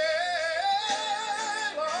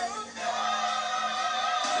 Lord, do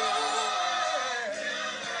it.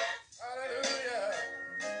 Hallelujah.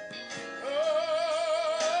 Oh,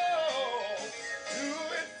 do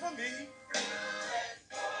it for me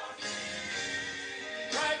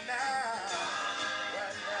right now.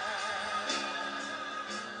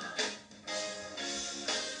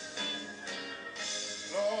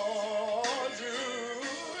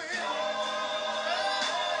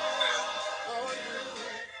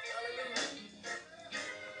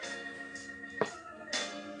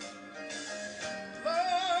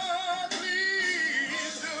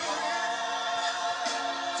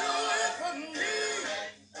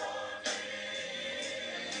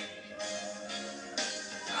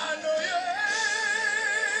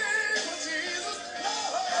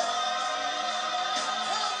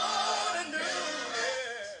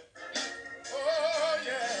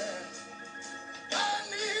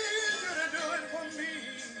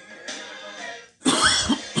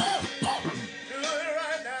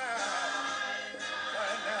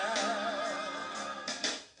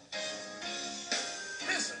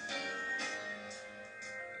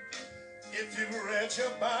 at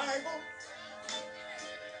your Bible,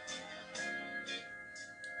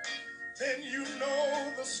 then you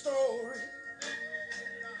know the story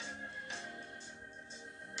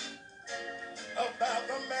about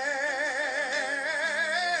the man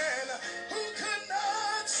who could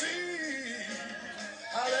not see.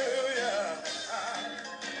 Hallelujah.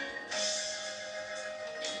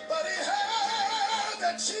 But he heard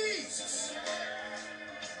that Jesus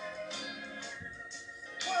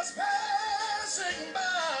was passing by.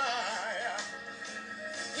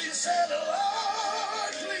 He said,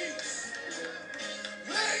 Lord, please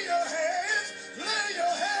lay your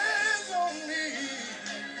hands on me.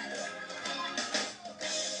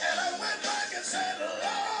 And I went back and said,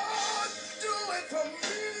 Lord, do it for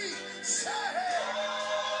me. Say,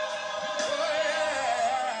 oh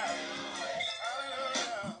yeah.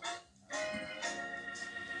 Hallelujah.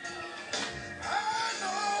 I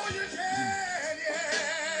know you can,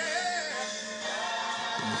 yeah.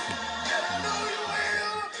 And I know you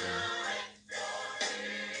will.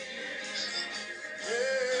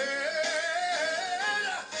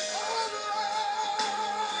 Yeah. Oh,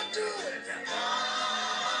 Lord, do it.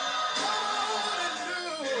 Come on and do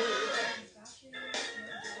it.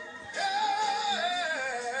 Yeah.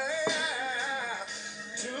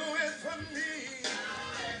 Do it for me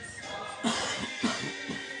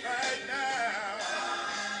right now.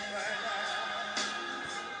 Right now.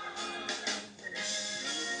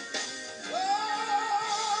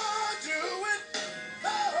 Oh, do it.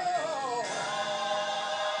 Oh,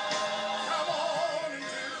 come on and do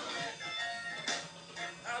it.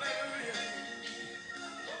 Hallelujah.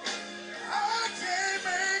 I can't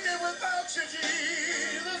make it without you,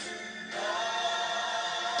 Jesus.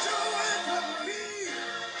 Do it for me.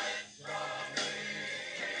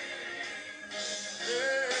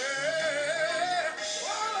 Yeah.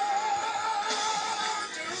 Oh,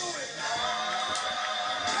 do it.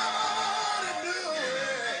 Come on and do it.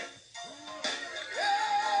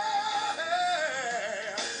 Yeah.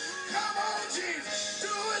 Come on, Jesus.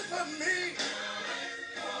 Do it for me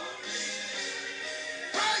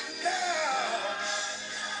right now.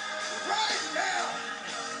 Right now.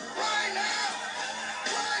 Right now.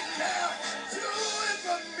 Right now. Do it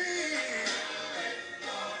for me.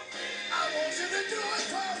 I want you to do it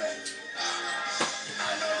for me. I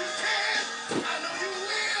know you can. I know you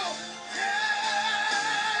will.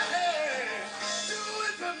 Yeah. Do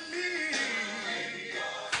it for me.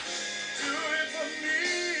 Do it for me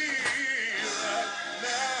right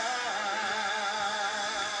now.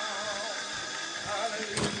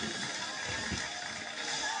 Hallelujah.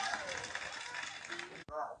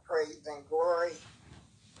 Praise and glory.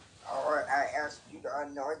 Lord, I ask you to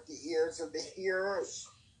anoint the ears of the hearers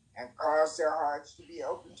and cause their hearts to be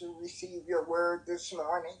open to receive your word this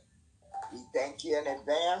morning. We thank you in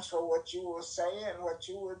advance for what you will say and what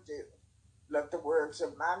you will do. Let the words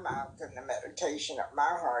of my mouth and the meditation of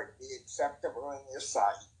my heart be acceptable in your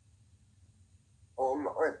sight. O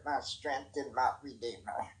Lord, my strength and my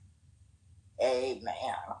redeemer.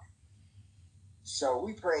 Amen. So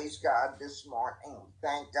we praise God this morning. We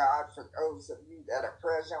thank God for those of you that are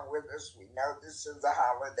present with us. We know this is a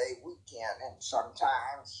holiday weekend, and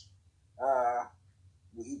sometimes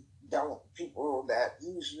we don't, people that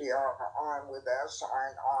usually are on with us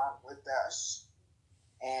aren't on with us.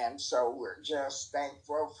 And so we're just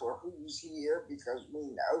thankful for who's here, because we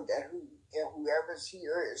know that whoever's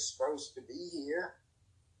here is supposed to be here.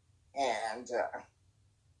 And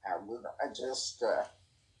I will just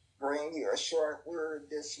bring you a short word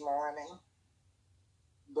this morning,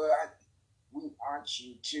 but we want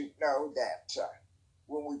you to know that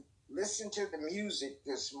when we listen to the music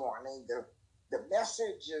this morning, the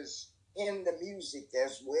message is in the music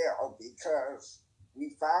as well, because we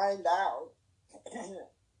find out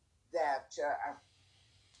that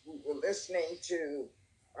we were listening to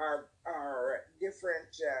our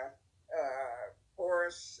different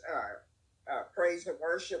chorus praise and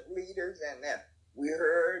worship leaders, and that we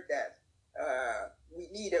heard that we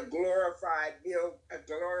need a glorified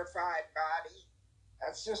body.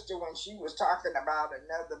 Sister, when she was talking about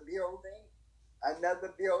another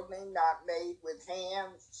building not made with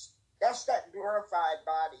hands, that's that glorified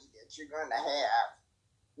body that you're going to have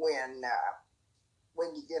when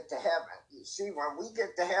you get to heaven. You see, when we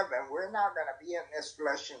get to heaven, we're not going to be in this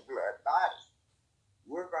flesh and blood body.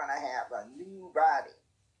 We're going to have a new body,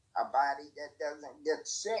 a body that doesn't get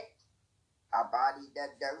sick, a body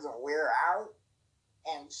that doesn't wear out.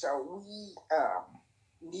 And so we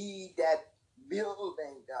need that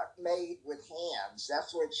building made with hands.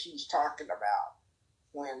 That's what she's talking about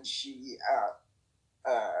when she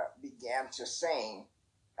began to sing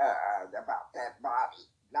about that body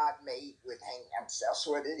not made with hands. That's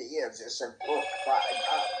what it is. It's a book by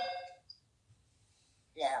God.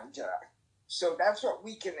 And so that's what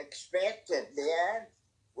we can expect. And then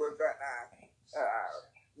we're going to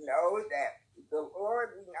know that the Lord,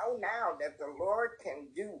 we know now that the Lord can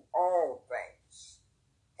do all things.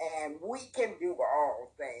 And we can do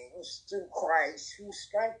all things through Christ who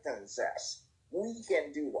strengthens us. We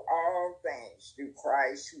can do all things through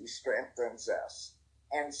Christ who strengthens us.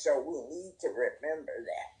 And so we need to remember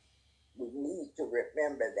that. We need to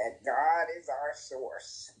remember that God is our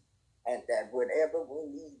source, and that whatever we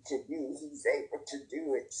need to do, He's able to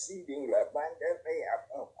do exceedingly abundantly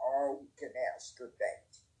above all we can ask or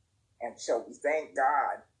think. And so we thank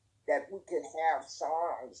God that we can have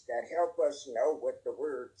songs that help us know what the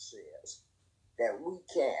Word says, that we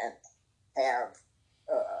can have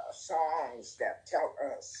songs that tell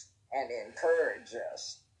us and encourage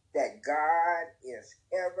us that God is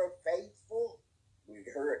ever faithful. We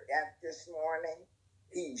heard that this morning.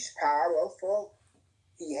 He's powerful.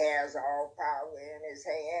 He has all power in His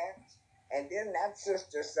hands. And then that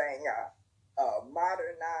sister sang a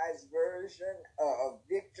modernized version of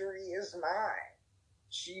Victory Is Mine.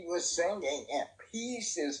 She was singing, and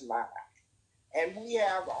peace is mine. And we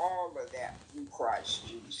have all of that through Christ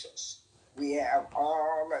Jesus. We have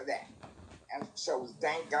all of that. And so we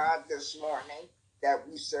thank God this morning that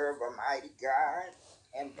we serve a mighty God,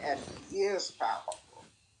 and that He is powerful,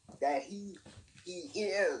 that He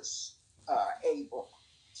is able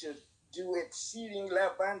to do exceedingly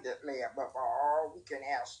abundantly above all we can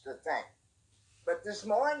ask to think. But this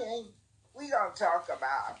morning, we're going to talk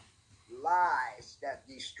about lies that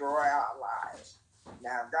destroy our lives.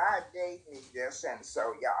 Now, God gave me this, and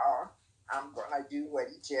so, y'all, I'm going to do what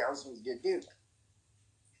He tells me to do.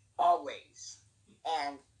 Always.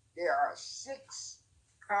 And there are 6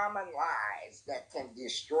 common lies that can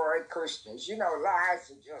destroy Christians. You know,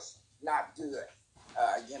 lies are just not good.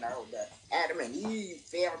 The Adam and Eve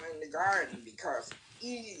fell in the garden because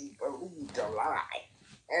Eve believed a lie.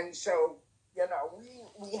 And so,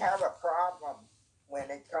 we have a problem when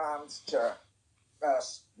it comes to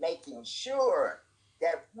us making sure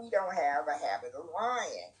that we don't have a habit of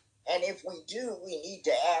lying. And if we do, we need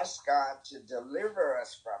to ask God to deliver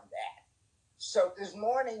us from that. So this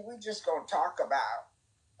morning, we're just going to talk about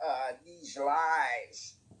these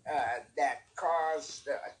lies that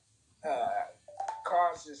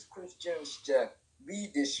causes Christians to be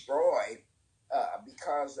destroyed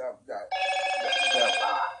because of the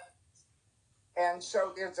lie. And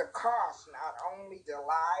so there's a cost not only to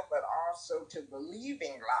lie, but also to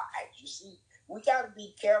believing lies. You see, we got to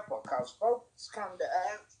be careful because folks come to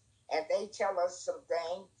us and they tell us some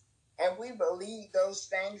things, and we believe those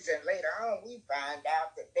things, and later on we find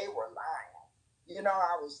out that they were lying.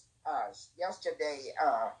 I was yesterday,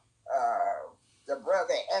 the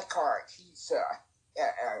brother Eckhart, he's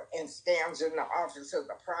stands in the office of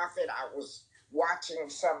the prophet. I was watching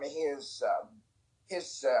some of his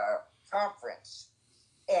conference,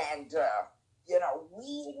 and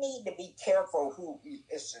we need to be careful who we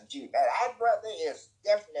listen to. Now, that brother is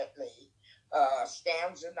definitely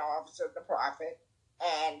stands in the office of the prophet,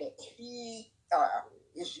 and he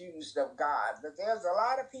is used of God. But there's a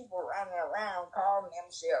lot of people running around calling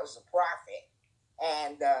themselves a prophet,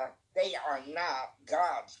 and they are not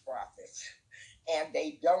God's prophets, and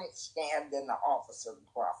they don't stand in the office of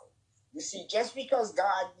the prophet. You see, just because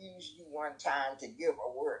God used you one time to give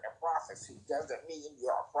a word of prophecy doesn't mean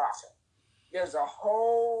you're a prophet. There's a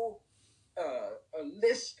whole a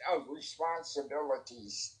list of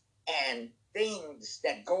responsibilities and things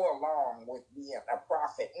that go along with being a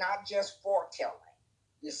prophet, not just foretelling.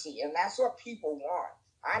 You see, and that's what people want.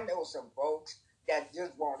 I know some folks that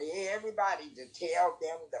just want everybody to tell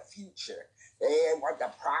them the future. What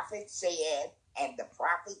the prophet said, and the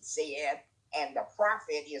prophet said, and the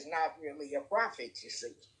prophet is not really a prophet, you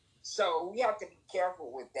see. So we have to be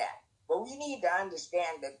careful with that. But we need to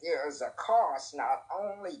understand that there is a cost not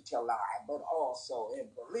only to lie, but also in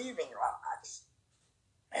believing lies.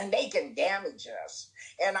 And they can damage us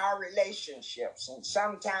in our relationships. And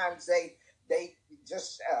sometimes they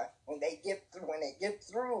just when they get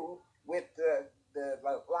through with the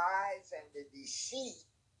lies and the deceit,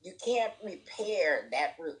 you can't repair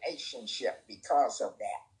that relationship because of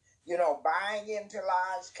that. Buying into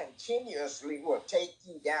lies continuously will take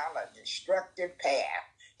you down a destructive path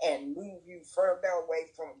and move you further away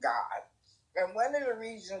from God. And one of the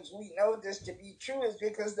reasons we know this to be true is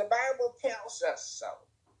because the Bible tells us so.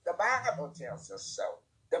 The Bible tells us so.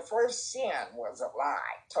 The first sin was a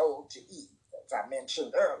lie told to Eve, as I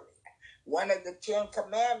mentioned earlier. One of the 10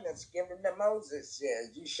 commandments given to Moses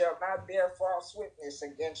says, "You shall not bear false witness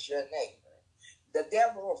against your neighbor." The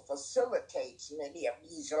devil facilitates many of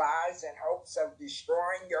these lies in hopes of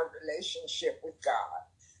destroying your relationship with God.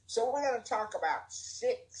 So we're going to talk about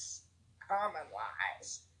 6 common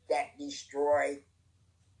lies that destroy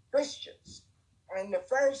Christians. And the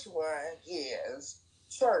first one is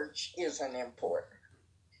church isn't important.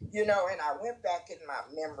 You know, and I went back in my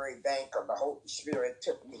memory bank of the Holy Spirit,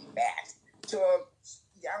 took me back to a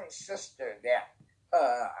young sister that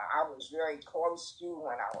I was very close to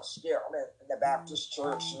when I was still in the Baptist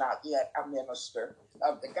church, not yet a minister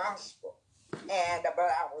of the gospel. And but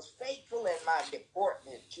I was faithful in my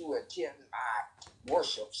deportment to attend my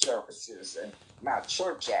worship services and my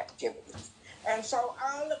church activities. And so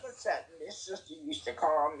all of a sudden, this sister used to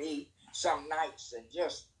call me some nights and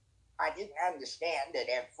just, I didn't understand it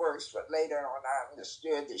at first, but later on I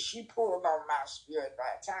understood that she pulled on my spirit. By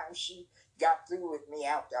the time she got through with me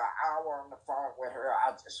after an hour on the phone with her,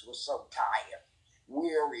 I just was so tired,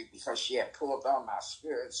 weary, because she had pulled on my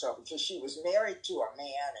spirit. So because she was married to a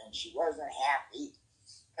man and she wasn't happy,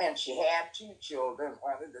 and she had 2 children.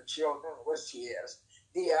 One of the children was his.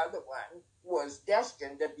 The other one was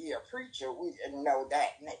destined to be a preacher. We didn't know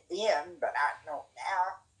that then, but I know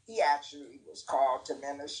now. He actually was called to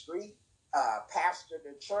ministry, pastored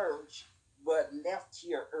a church, but left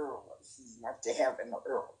here early. He went to heaven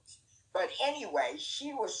early. But anyway,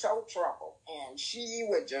 she was so troubled, and she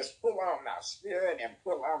would just pull on my spirit and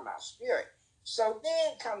pull on my spirit. So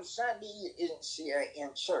then comes Sunday, you didn't see her in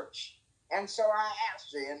church. And so I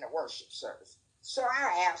asked her in the worship service. So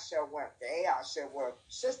I asked her one day, I said, well,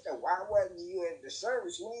 sister, why wasn't you in the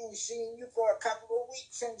service? We ain't seen you for a couple of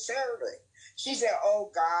weeks in service. She said, oh,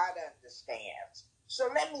 God understands. So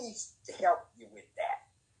let me help you with that.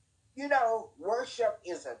 You know, worship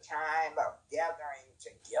is a time of gathering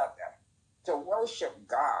together to worship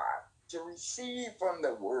God, to receive from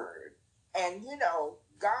the word. And, you know,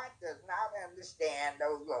 God does not understand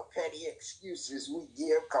those little petty excuses we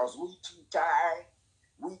give because we too tired,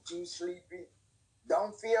 we too sleepy,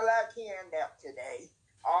 don't feel like hearing that today.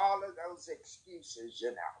 All of those excuses,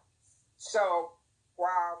 you know. So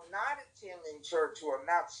while not attending church will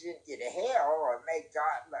not send you to hell or make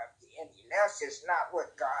God love you any less, it's not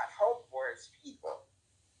what God hoped for his people.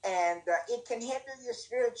 And it can hinder your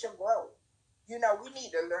spiritual growth. You know, we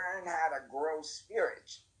need to learn how to grow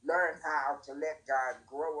spiritually, learn how to let God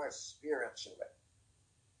grow us spiritually.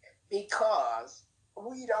 Because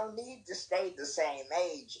we don't need to stay the same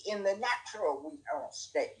age. In the natural, we don't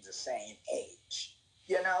stay the same age.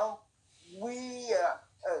 You know, we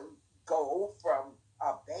go from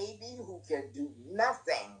a baby who can do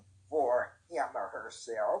nothing for him or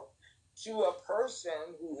herself to a person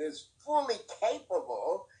who is fully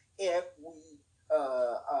capable, if we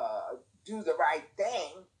do the right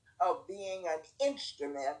thing, of being an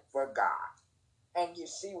instrument for God. And you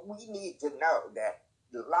see, we need to know that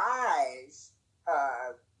lies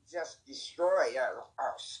just destroy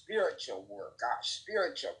our spiritual work, our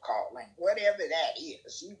spiritual calling, whatever that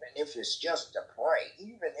is, even if it's just to pray,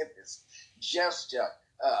 even if it's just to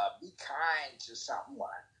be kind to someone,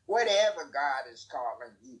 whatever God is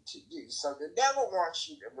calling you to do. So the devil wants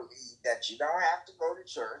you to believe that you don't have to go to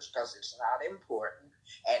church because it's not important,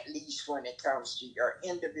 at least when it comes to your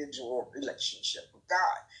individual relationship with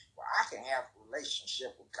God. Well, I can have a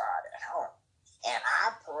relationship with God at home, and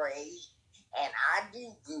I pray, and I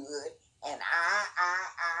do good, and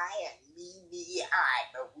I, and me,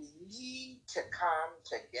 I. But we need to come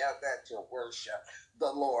together to worship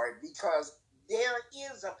the Lord, because there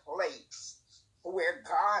is a place where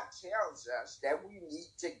God tells us that we need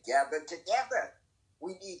to gather together.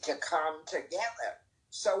 We need to come together.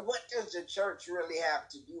 So what does the church really have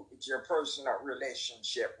to do with your personal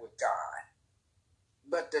relationship with God?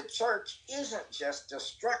 But the church isn't just a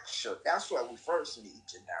structure. That's what we first need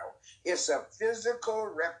to know. It's a physical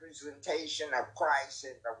representation of Christ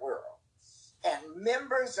in the world. And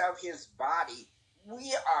members of his body,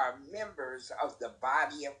 we are members of the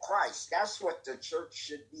body of Christ. That's what the church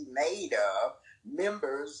should be made of,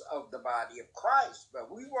 members of the body of Christ.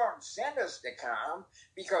 But we want sinners to come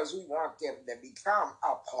because we want them to become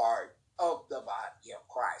a part of the body of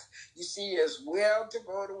Christ. You see, it's well to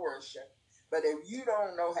go to worship, but if you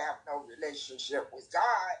don't have no relationship with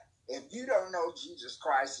God, if you don't know Jesus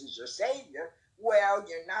Christ as your Savior, well,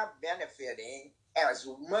 you're not benefiting as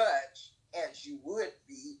much as you would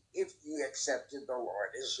be if you accepted the Lord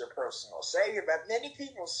as your personal Savior. But many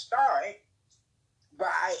people start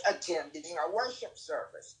by attending a worship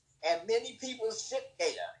service, and many people sit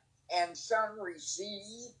there, and some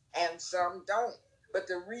receive and some don't. But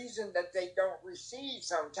the reason that they don't receive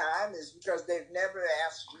sometimes is because they've never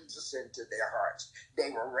asked Jesus into their hearts.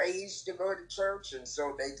 They were raised to go to church, and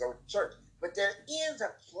so they go to church. But there is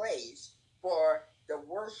a place for the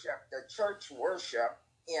worship, the church worship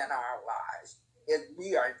in our lives.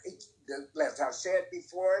 As I said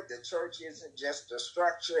before, the church isn't just a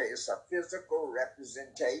structure, it's a physical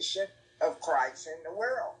representation of Christ in the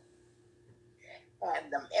world.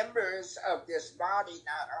 And the members of this body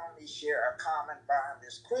not only share a common bond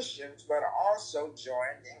as Christians, but are also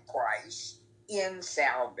joined in Christ in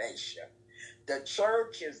salvation. The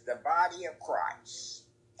church is the body of Christ,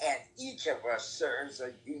 and each of us serves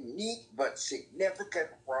a unique but significant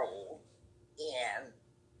role in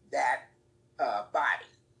that body,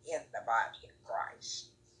 in the body of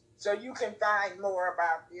Christ. So you can find more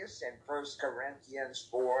about this in 1 Corinthians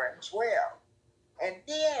 4 and 12. And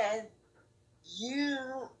then you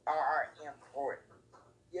are important.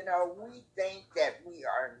 You know, we think that we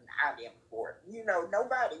are not important. You know,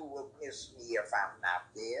 nobody will miss me if I'm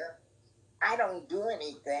not there. I don't do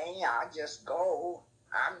anything. I just go.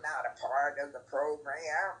 I'm not a part of the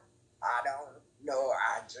program. I don't know.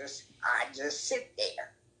 I just sit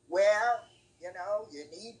there. Well, you know, you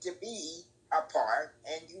need to be a part,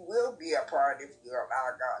 and you will be a part if you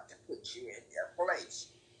allow God to put you in your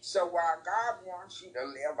place. So while God wants you to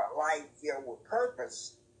live a life filled with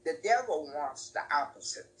purpose, the devil wants the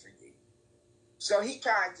opposite for you. So he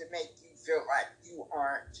tries to make you feel like you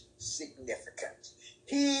aren't significant.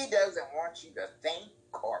 He doesn't want you to think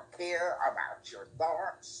or care about your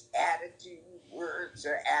thoughts, attitude, words,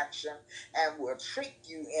 or action, and will trick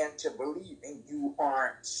you into believing you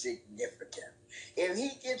aren't significant. If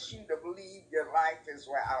he gets you to believe your life is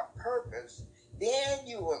without purpose, then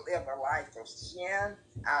you will live a life of sin,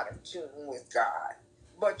 out of tune with God.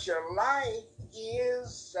 But your life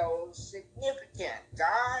is so significant.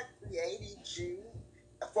 God created you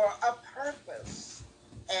for a purpose,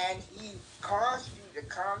 and he caused you to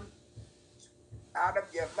come out of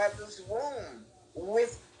your mother's womb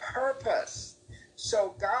with purpose.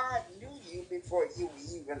 So God knew you before you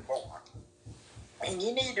were even born. And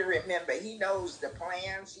you need to remember, he knows the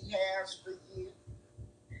plans he has for you,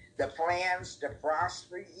 the plans to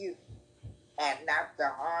prosper you and not to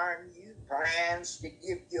harm you, plans to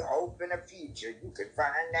give you hope in the future. You can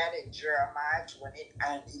find that in Jeremiah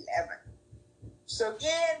 20:11. So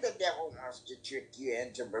then the devil wants to trick you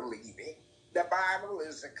into believing the Bible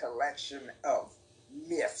is a collection of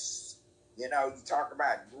myths. You know, you talk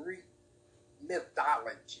about Greek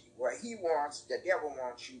mythology, where the devil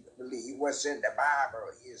wants you to believe what's in the Bible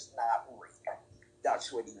is not real.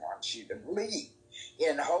 That's what he wants you to believe,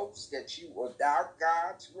 in hopes that you will doubt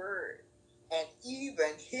God's word and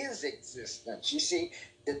even his existence. You see,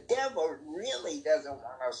 the devil really doesn't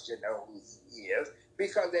want us to know who he is,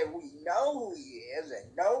 because if we know who he is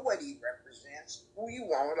and know what he represents, we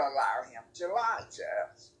won't allow him to lie to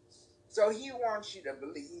us. So he wants you to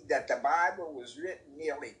believe that the Bible was written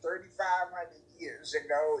nearly 3,500 years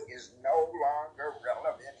ago, is no longer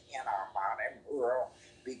relevant in our modern world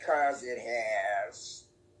because it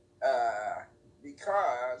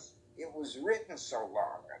was written so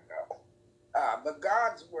long ago. But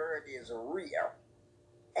God's word is real,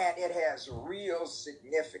 and it has real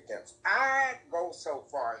significance. I go so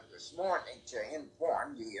far this morning to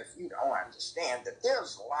inform you, if you don't understand, that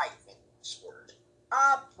there's life in this word.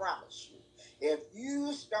 I promise you, if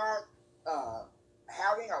you start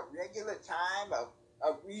having a regular time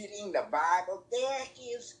of reading the Bible, there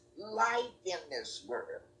is life in this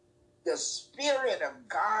word. The Spirit of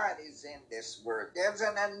God is in this word. There's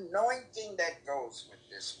an anointing that goes with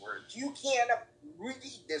this word. You can't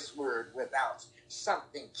read this word without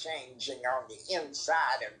something changing on the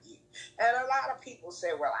inside of you. And a lot of people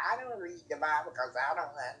say, well, I don't read the Bible because I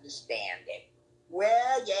don't understand it.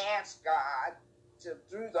 Well, you ask God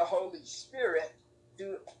through the Holy Spirit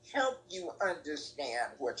to help you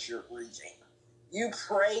understand what you're reading. You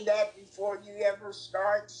pray that before you ever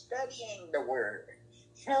start studying the word.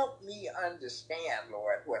 Help me understand,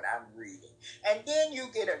 Lord, what I'm reading. And then you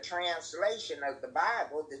get a translation of the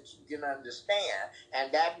Bible that you can understand.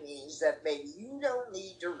 And that means that maybe you don't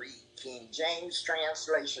need to read King James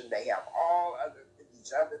translation. They have all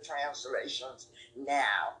these other translations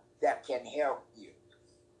now that can help you.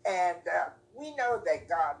 And we know that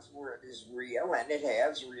God's word is real, and it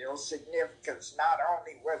has real significance. Not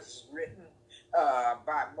only was it written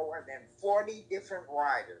by more than 40 different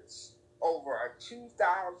writers over a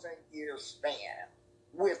 2,000-year span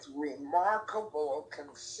with remarkable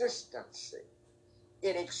consistency.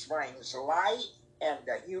 It explains life and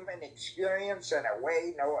the human experience in a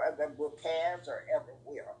way no other book has or ever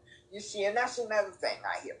will. You see, and that's another thing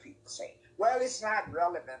I hear people say. Well, it's not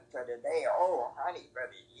relevant for today. Oh, honey,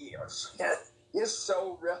 but it is. It's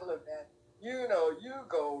so relevant. You know, you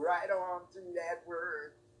go right on through that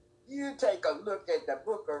word You take a look at the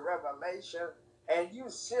book of Revelation, and you're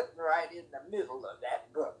sitting right in the middle of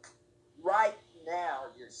that book. Right now,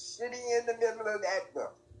 you're sitting in the middle of that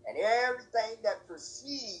book. And everything that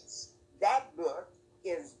precedes that book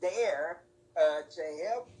is there to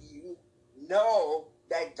help you know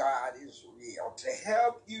that God is real, to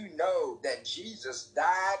help you know that Jesus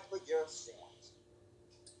died for your sins.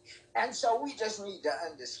 And so we just need to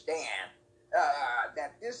understand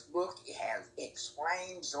that this book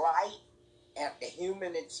explains life and the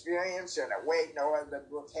human experience in a way no other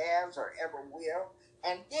book has or ever will.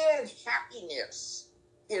 And then happiness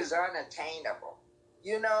is unattainable.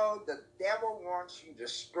 You know, the devil wants you to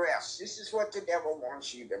stress. This is what the devil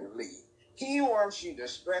wants you to believe. He wants you to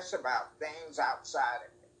stress about things outside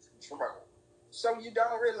of your control. So you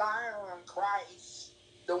don't rely on Christ,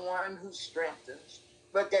 the one who strengthens,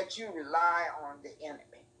 but that you rely on the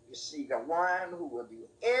enemy. You see, the one who will do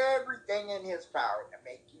everything in his power to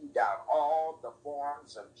make you doubt all the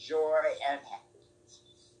forms of joy and happiness.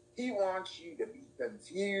 He wants you to be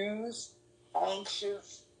confused,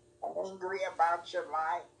 anxious, angry about your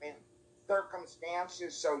life and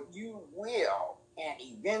circumstances, so you will and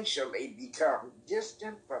eventually become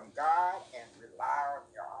distant from God and rely on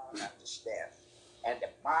your own understanding. And the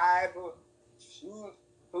Bible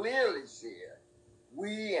clearly says,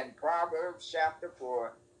 we in Proverbs chapter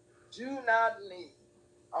 4, do not lean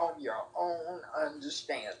on your own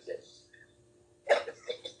understanding.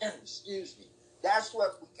 Excuse me. That's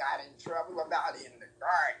what we got in trouble about in the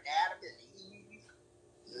garden. Adam and Eve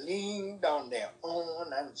leaned on their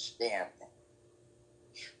own understanding.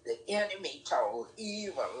 The enemy told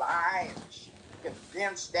Eve a lie, and she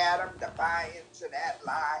convinced Adam to buy into that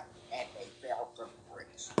lie, and they fell from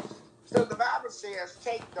grace. So the Bible says,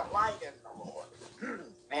 take delight in the Lord,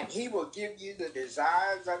 and he will give you the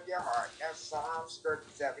desires of your heart. That's Psalms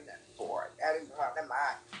 37 and 4. That is one of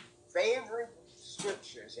my favorite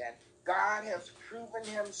scriptures, and God has proven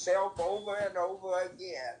himself over and over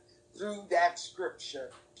again through that scripture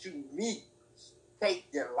to me.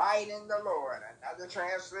 Take delight in the Lord. Another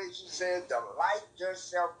translation says, delight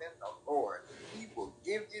yourself in the Lord. He will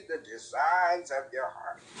give you the desires of your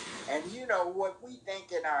heart. And you know, what we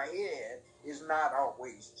think in our head is not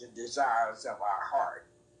always the desires of our heart.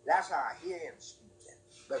 That's our head speaking.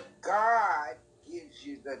 But God gives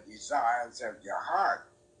you the desires of your heart.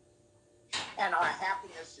 And our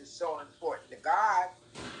happiness is so important to God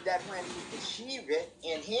that when we achieve it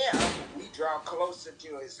in him, we draw closer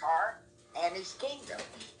to his heart and his kingdom.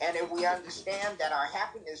 And if we understand that our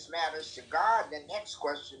happiness matters to God, the next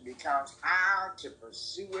question becomes how to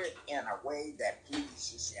pursue it in a way that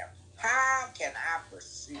pleases him. How can I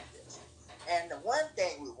pursue this? And the one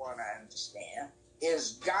thing we want to understand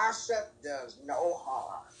is gossip does no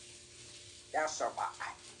harm. That's a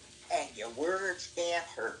lie. And your words can't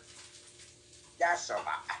hurt. That's a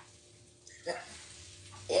lie.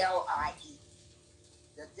 L-I-E.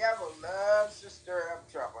 The devil loves to stir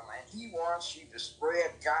up trouble, and he wants you to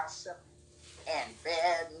spread gossip and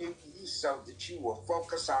bad news so that you will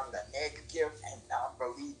focus on the negative and not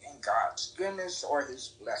believe in God's goodness or his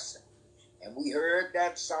blessing. And we heard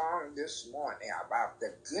that song this morning about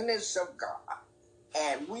the goodness of God.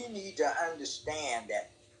 And we need to understand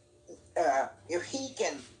that if he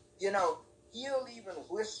can, he'll even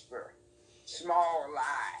whisper small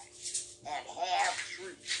lies and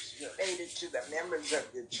half-truths related to the members of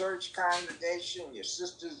your church congregation, your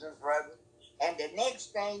sisters and brothers. And the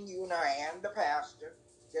next thing you know, and the pastor,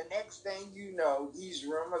 the next thing you know, these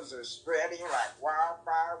rumors are spreading like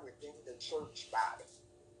wildfire within the church body.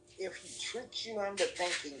 If he tricks you into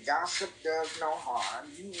thinking gossip does no harm,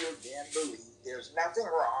 you will then believe there's nothing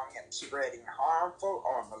wrong in spreading harmful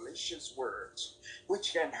or malicious words,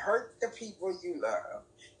 which can hurt the people you love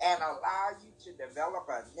and allow you to develop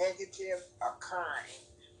a negative occurring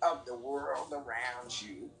of the world around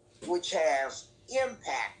you, which has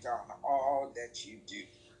impact on all that you do.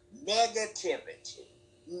 Negativity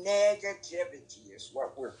is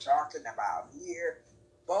what we're talking about here,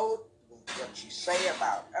 both what you say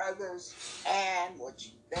about others and what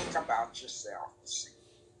you think about yourself.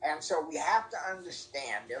 And so we have to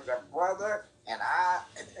understand there's a brother, and I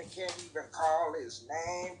can't even call his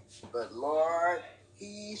name, but Lord,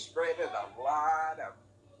 he spreaded a lot of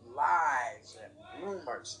lies and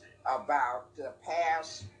rumors about the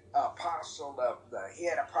past apostle of the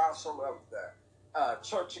head apostle of the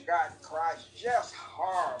Church of God in Christ. Just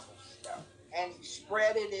horrible stuff. And he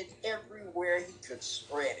spreaded it everywhere he could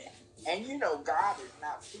spread it. And God is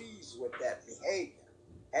not pleased with that behavior.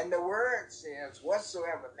 And the word says,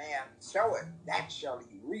 whatsoever man soweth, that shall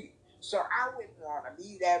he reap. So I wouldn't want to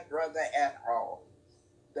be that brother at all.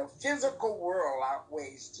 the physical world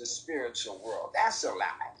outweighs the spiritual world. That's a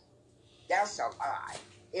lie. That's a lie.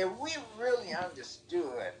 If we really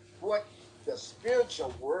understood what the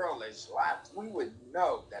spiritual world is like, we would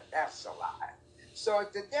know that that's a lie. So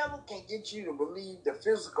if the devil can get you to believe the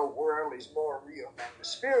physical world is more real than the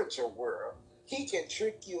spiritual world, he can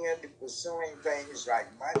trick you into pursuing things like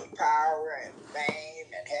money, power, and fame,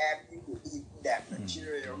 and have you believing that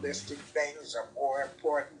materialistic things are more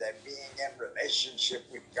important than being in relationship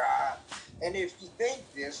with God. And if you think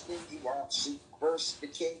this, then you won't seek first the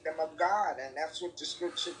kingdom of God. And that's what the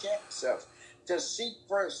scripture tells us, to seek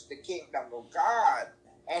first the kingdom of God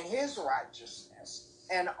and his righteousness,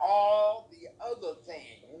 and all the other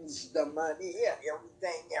things, the money and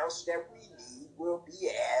everything else that we need, will be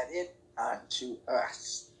added unto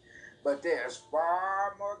us. But there's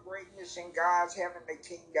far more greatness in God's heavenly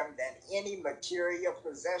kingdom than any material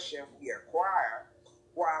possession we acquire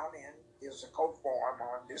while in physical form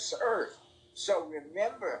on this earth. So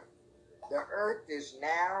remember, the earth is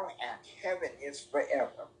now and heaven is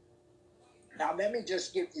forever. Now let me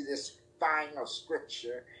just give you this final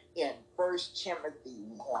scripture in 1 Timothy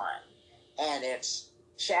 1, and it's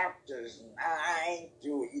chapters 9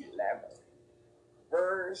 through 11.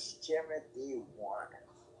 1 Timothy 1,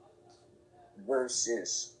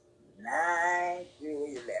 verses 9 through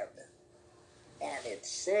 11. And it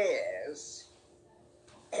says,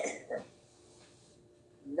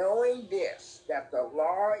 knowing this, that the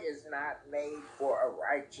law is not made for a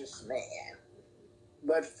righteous man,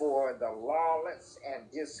 but for the lawless and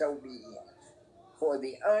disobedient, for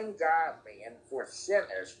the ungodly and for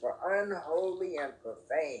sinners, for unholy and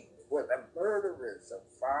profane, for the murderers of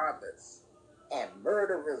fathers and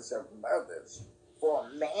murderers of mothers, for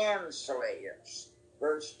manslayers.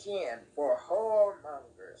 Verse 10, for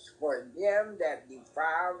whoremongers, for them that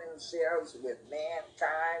defile themselves with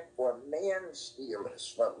mankind, for men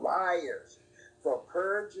stealers, for liars, for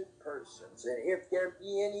perjured persons, and if there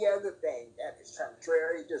be any other thing that is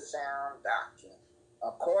contrary to sound doctrine,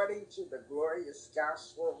 according to the glorious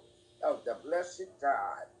gospel of the blessed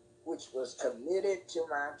God, which was committed to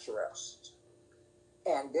my trust.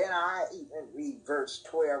 And then I even read verse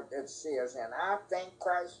 12 that says, and I thank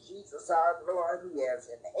Christ Jesus our Lord, who has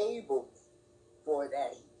enabled me, for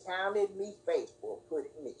that he counted me faithful,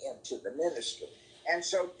 putting me into the ministry. And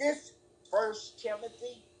so this 1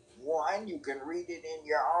 Timothy 1, you can read it in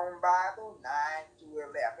your own Bible, 9 through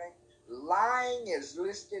 11. Lying is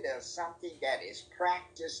listed as something that is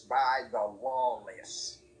practiced by the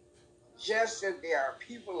lawless. Just as there are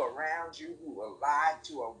people around you who will lie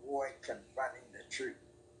to avoid confronting the truth,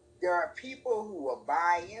 there are people who will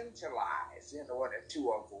buy into lies in order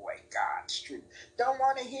to avoid God's truth. Don't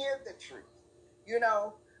want to hear the truth. You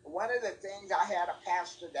know, one of the things, I had a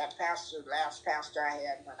pastor, last pastor I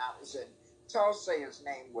had when I was in Tulsa, his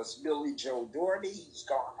name was Billy Joe Doherty. He's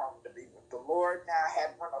gone home to be with the Lord now. I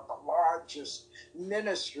had one of the largest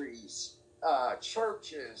ministries,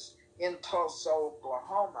 churches in Tulsa,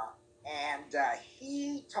 Oklahoma. And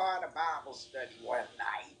he taught a Bible study one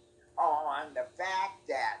night on the fact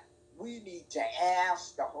that we need to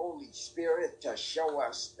ask the Holy Spirit to show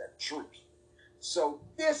us the truth. So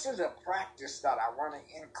this is a practice that I want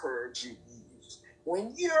to encourage you to use.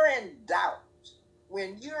 When you're in doubt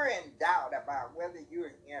about whether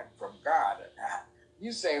you're hearing from God or not,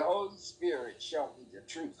 you say, Holy Spirit, show me the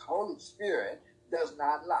truth. Holy Spirit does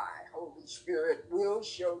not lie. Holy Spirit will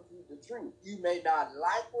show you the truth. You may not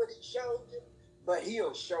like what he showed you, but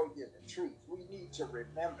he'll show you the truth. We need to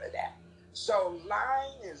remember that. So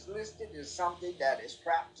lying is listed as something that is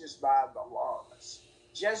practiced by the lawless.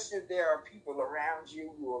 Just as there are people around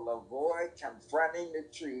you who will avoid confronting the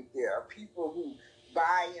truth, there are people who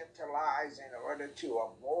buy into lies in order to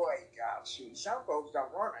avoid God's truth. Some folks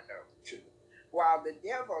don't want to know the truth. While the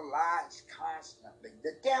devil lies constantly,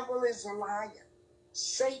 the devil is a liar.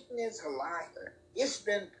 Satan is a liar. It's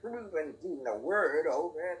been proven through the word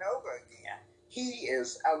over and over again. He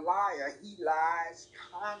is a liar. He lies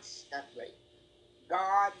constantly.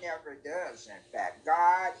 God never does, in fact.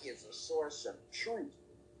 God is a source of truth.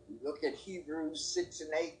 You look at Hebrews 6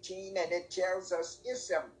 and 18, and it tells us it's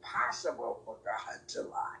impossible for God to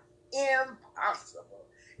lie. Impossible.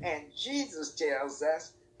 And Jesus tells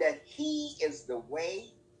us that he is the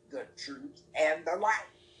way, the truth, and the life.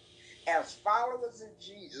 As followers of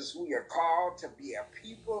Jesus, we are called to be a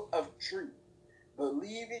people of truth.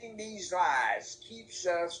 Believing these lies keeps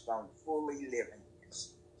us from fully living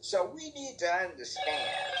this. So we need to understand,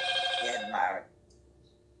 in my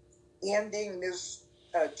ending this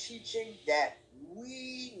teaching, that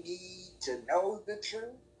we need to know the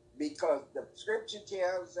truth, because the scripture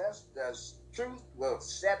tells us the truth will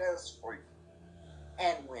set us free.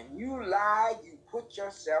 And when you lie, you put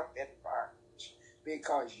yourself in bondage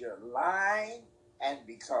because you're lying and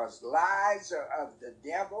because lies are of the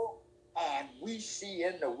devil. And we see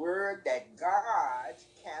in the word that God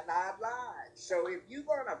cannot lie. So if you're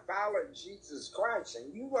going to follow Jesus Christ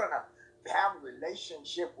and you're going to have a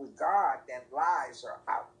relationship with God, then lies are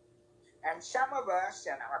out. And some of us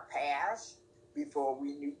in our past, before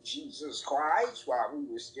we knew Jesus Christ, while we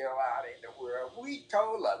were still out in the world, we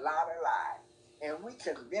told a lot of lies. And we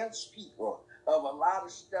convinced people of a lot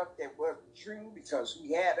of stuff that wasn't true because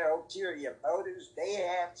we had ulterior motives. They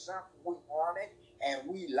had something we wanted, and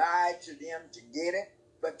we lied to them to get it.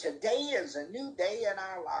 But today is a new day in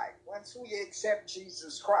our life. Once we accept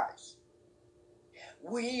Jesus Christ,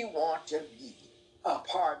 we want to be a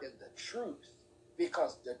part of the truth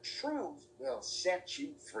because the truth will set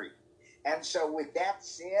you free. And so with that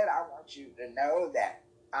said, I want you to know that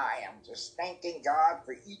I am just thanking God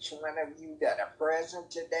for each one of you that are present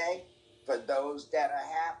today. For those that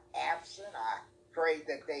are absent, I pray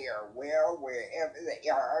that they are well wherever they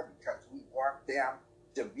are because we want them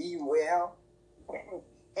to be well.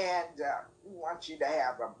 And we want you to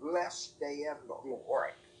have a blessed day in the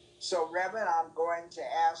Lord. So, Reverend, I'm going to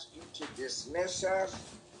ask you to dismiss us.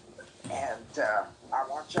 And I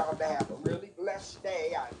want y'all to have a really blessed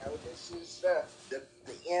day. I know this is the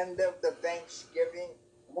end of the Thanksgiving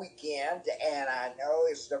weekend, and I know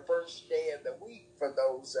it's the first day of the week for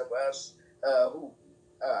those of us who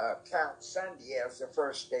count Sunday as the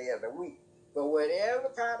first day of the week. But whatever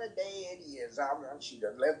kind of day it is, I want you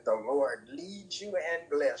to let the Lord lead you and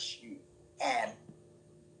bless you. And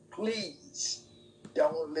please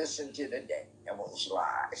don't listen to the devil's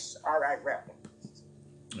lies. All right, Reverend.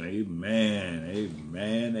 Amen,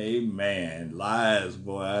 amen, amen. Lies,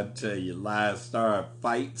 boy, I tell you, lies start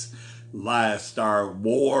fights, lies start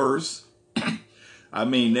wars. I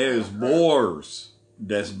mean, there's wars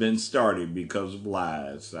that's been started because of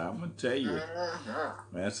lies. I'm gonna tell you,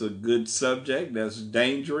 that's a good subject. That's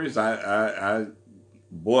dangerous.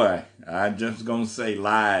 Boy, I just gonna say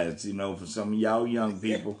lies. You know, for some of y'all young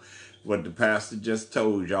people, what the pastor just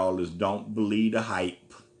told y'all is don't believe the hype.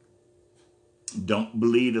 Don't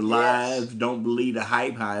believe the lies. Yes. Don't believe the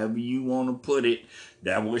hype, however you want to put it.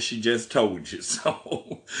 That's what she just told you.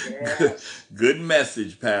 So, yes. Good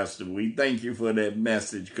message, Pastor. We thank you for that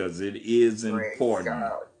message because it is important.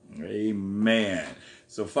 Amen.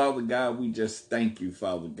 So, Father God, we just thank you,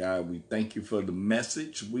 Father God. We thank you for the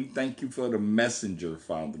message. We thank you for the messenger,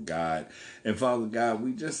 Father God. And, Father God,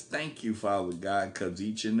 we just thank you, Father God, because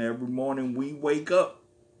each and every morning we wake up.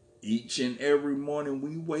 Each and every morning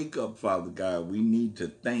we wake up, Father God, we need to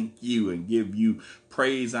thank you and give you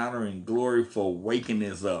praise, honor, and glory for waking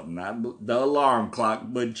us up. Not the alarm clock,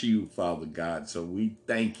 but you, Father God. So we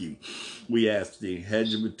thank you. We ask the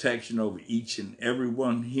hedge of protection over each and every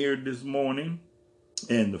one here this morning.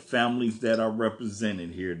 And the families that are represented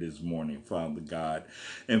here this morning, Father God.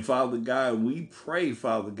 And Father God, we pray,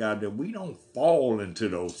 Father God, that we don't fall into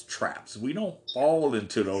those traps. We don't fall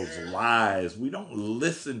into those lies. We don't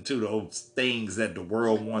listen to those things that the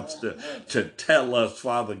world wants to tell us,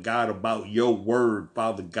 Father God, about your word,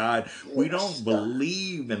 Father God. We don't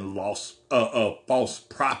believe in false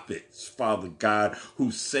prophets, Father God, who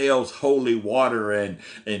sells holy water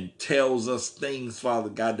and tells us things, Father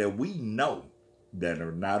God, that we know that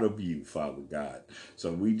are not of you, Father God.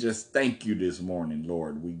 So we just thank you this morning,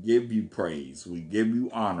 Lord. We give you praise, we give you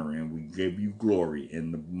honor, and we give you glory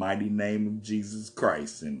in the mighty name of Jesus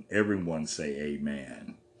Christ. And everyone say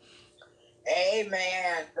amen.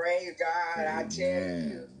 Amen. Praise God. Amen. I tell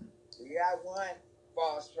you, we got one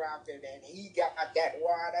false prophet, and he got that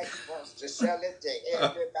water. He wants to sell it to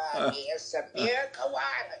everybody. It's a miracle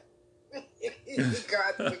water.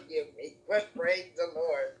 God forgive me, but praise the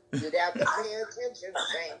Lord. You'd have to pay attention,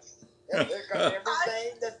 saints, because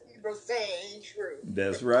everything that people say ain't true.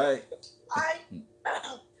 That's right.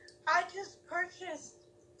 I just purchased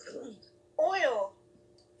oil.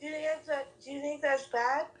 Do you think that's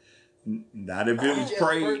bad? Not if it was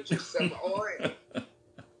prayed. Purchased some oil.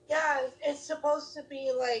 Yeah, it's supposed to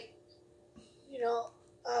be like,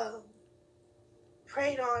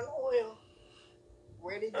 prayed on oil.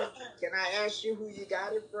 Where did you? Can I ask you who you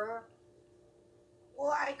got it from? Well,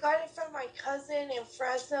 I got it from my cousin in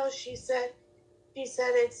Fresno. She said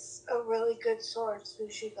it's a really good source who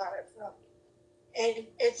she got it from, and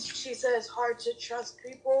she said it's hard to trust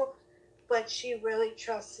people, but she really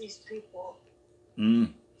trusts these people.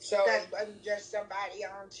 So it wasn't just somebody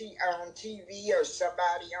on TV or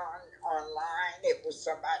somebody online. It was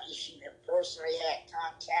somebody she personally had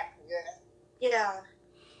contact with. Yeah.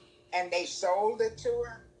 And they sold it to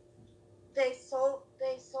her? They sold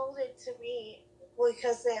it to me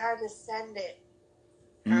because they had to send it.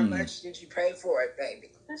 How much did you pay for it,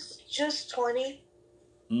 baby? Just 20.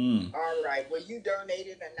 All right. Well, you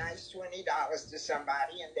donated a nice $20 to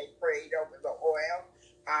somebody, and they prayed over the oil.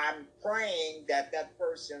 I'm praying that that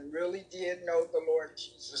person really did know the Lord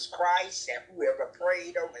Jesus Christ, and whoever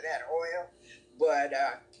prayed over that oil. But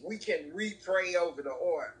we can re-pray over the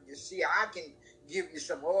oil. You see, I can give you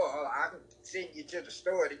some oil. I can send you to the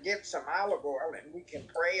store to get some olive oil, and we can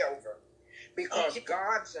pray over it. Because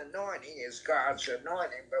God's anointing is God's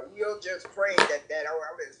anointing. But we'll just pray that that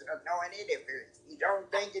oil is anointed. If you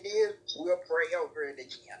don't think it is, we'll pray over it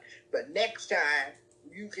again. But next time,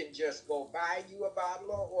 you can just go buy you a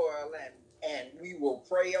bottle of oil, and we will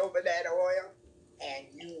pray over that oil, and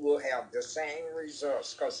you will have the same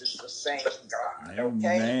results because it's the same God.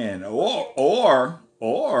 Okay? Man,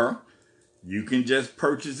 or you can just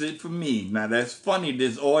purchase it from me. Now that's funny.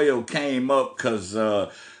 This oil came up because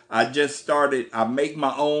I just started. I make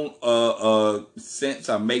my own. Since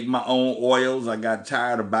I make my own oils, I got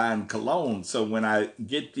tired of buying cologne. So when I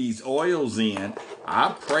get these oils in,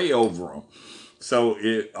 I pray over them. So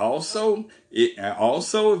it also,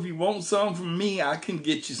 if you want some from me, I can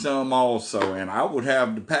get you some also. And I would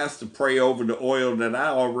have the pastor pray over the oil that I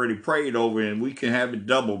already prayed over, and we can have it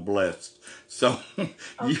double blessed. So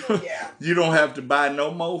you don't have to buy no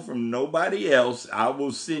more from nobody else. I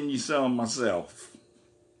will send you some myself.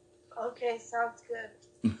 Okay, sounds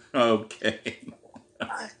good. Okay.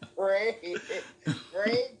 Praise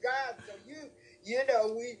God. So you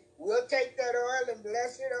know, we'll take that oil and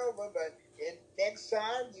bless it over, but next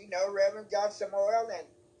time, you know, Reverend got some oil, and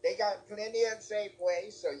they got plenty at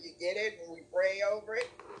Safeway, so you get it and we pray over it,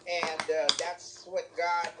 and that's what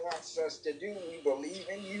God wants us to do. We believe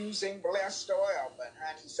in using blessed oil, but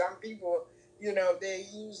honey, some people, you know, they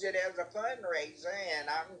use it as a fundraiser, and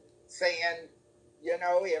I'm saying, you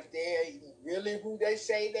know, if they're really who they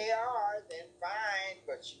say they are, then fine,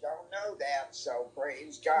 but you don't know that, so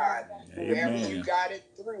praise God. Amen. Whoever you got it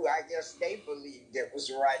through, I guess they believed it was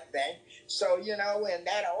the right thing. So, you know, in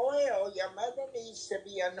that oil, your mother needs to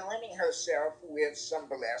be anointing herself with some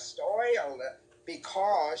blessed oil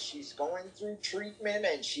because she's going through treatment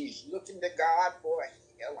and she's looking to God for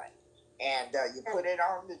healing. And you put it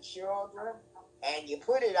on the children, and you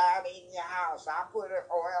put it out in your house. I put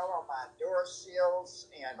oil on my door sills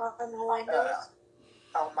and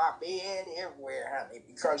on my bed, everywhere, honey,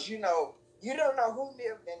 because you know, you don't know who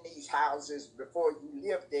lived in these houses before you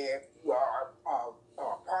lived there, if you are an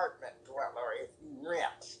apartment dweller, if you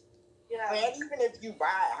rent. Yeah. And even if you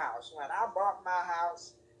buy a house, when I bought my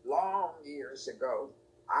house long years ago,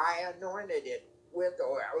 I anointed it with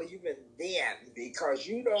oil even then, because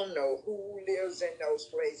you don't know who lives in those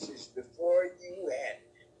places before you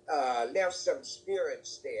had left some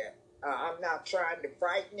spirits there. I'm not trying to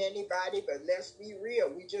frighten anybody, but let's be real.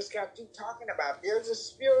 We just got to talking about there's a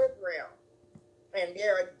spirit realm, and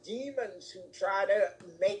there are demons who try to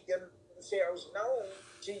make themselves known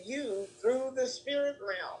to you through the spirit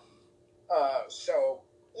realm. So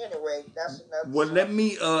anyway, that's another. Well, let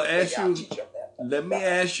me ask you. Let me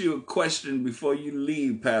ask you a question before you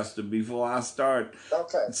leave, Pastor. Before I start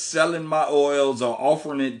selling my oils or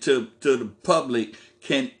offering it to the public,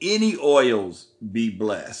 can any oils be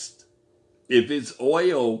blessed? If it's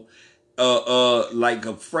oil, like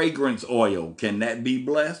a fragrance oil, can that be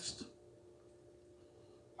blessed?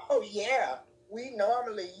 Oh yeah, we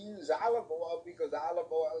normally use olive oil because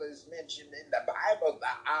olive oil is mentioned in the Bible.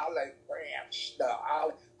 The olive branch, the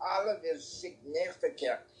olive is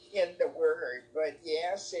significant in the word. But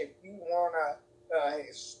yes, if you want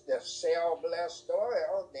to sell blessed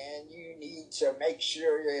oil, then you need to make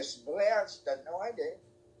sure it's blessed, anointed.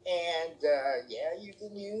 And you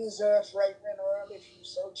can use fragrant oil if you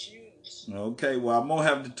so choose. Okay, well, I'm going to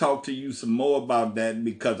have to talk to you some more about that,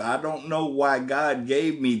 because I don't know why God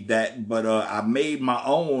gave me that, but I made my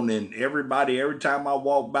own, and everybody, every time I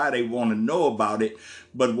walk by, they want to know about it.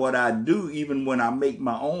 But what I do, even when I make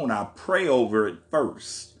my own, I pray over it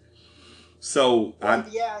first. So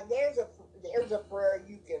there's a prayer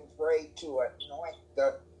you can pray to anoint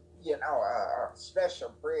the, a special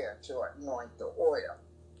prayer to anoint the oil.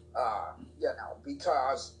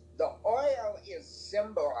 Because the oil is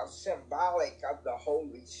symbolic of the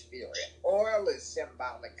Holy Spirit. Oil is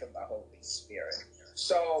symbolic of the Holy Spirit.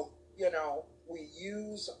 So, we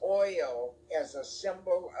use oil as a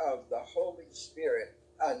symbol of the Holy Spirit,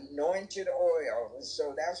 anointed oil. And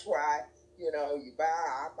so that's why,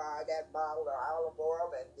 I buy that bottle of olive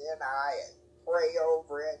oil, and then I pray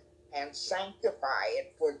over it and sanctify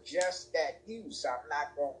it for just that use. I'm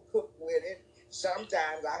not going to cook with it.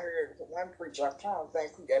 sometimes I heard one preacher, I'm trying to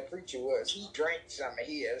think who that preacher was. He drank some of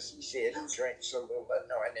his. He said he drinks a little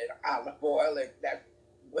anointed olive oil. And that,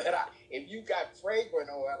 but if you got fragrant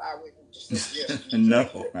oil, I wouldn't suggest you No,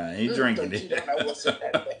 drink it. I ain't drinking Because you don't know what's in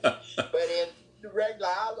that thing. But in the regular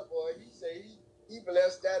olive oil, he said he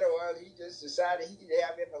blessed that oil. He just decided he'd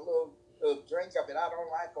have in a little drink of it. I don't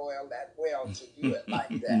like oil that well to do it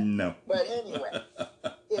like that. No. But anyway,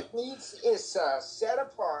 it's set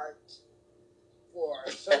apart for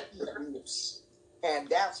certain use, and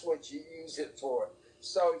that's what you use it for.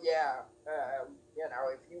 So yeah,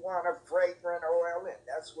 if you want a fragrant oil and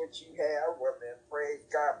that's what you have, well then praise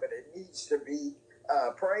God. But it needs to be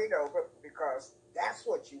prayed over, because that's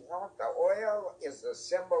what you want. The oil is a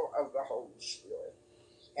symbol of the Holy Spirit,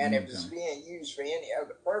 and if it's being used for any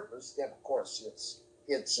other purpose, then of course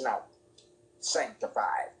it's not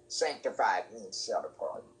sanctified. Sanctified means set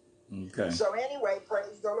apart. Okay. So anyway,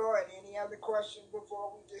 praise the Lord. Any other questions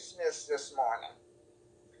before we dismiss this morning?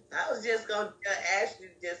 I was just gonna ask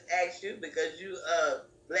you because you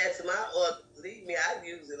bless my oil. Believe me, I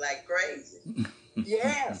use it like crazy.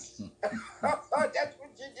 Yes. That's what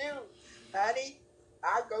you do, honey.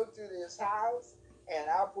 I go to this house and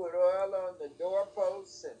I put oil on the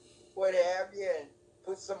doorposts and what have you, and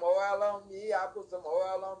put some oil on me. I put some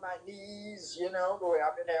oil on my knees, boy,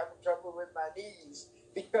 I've been having trouble with my knees,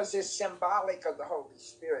 because it's symbolic of the Holy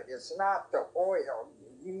Spirit. It's not the oil.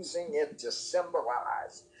 You're using it to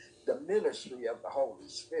symbolize the ministry of the Holy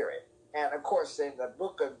Spirit. And of course, in the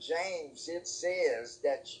book of James, it says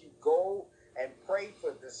that you go and pray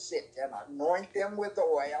for the sick and anoint them with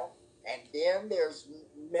oil. And then there's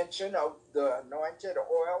mention of the anointed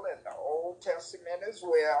oil in the Old Testament as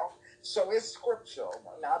well. So it's scriptural.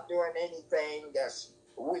 We're not doing anything that's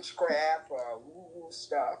witchcraft or woo-woo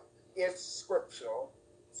stuff. It's scriptural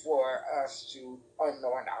for us to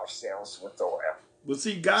anoint ourselves with oil. Well,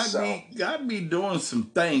 see, God be doing some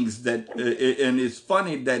things that, and it's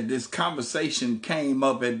funny that this conversation came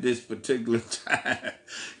up at this particular time,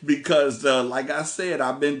 because, like I said,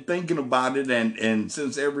 I've been thinking about it, and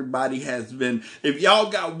since everybody has been, if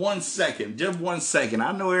y'all got 1 second, just 1 second,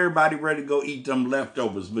 I know everybody ready to go eat them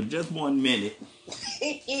leftovers, but just 1 minute.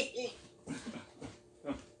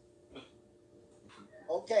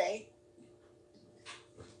 Okay.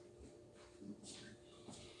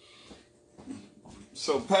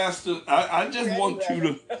 So, Pastor, I just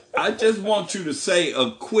want you to say a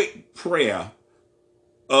quick prayer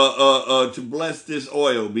to bless this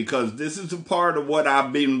oil, because this is a part of what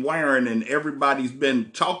I've been wearing and everybody's been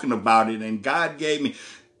talking about it, and God gave me,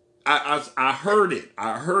 I heard it.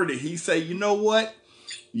 He said, you know what?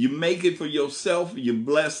 You make it for yourself, you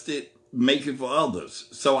blessed it, make it for others.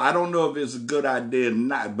 So I don't know if it's a good idea or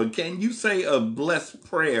not, but can you say a blessed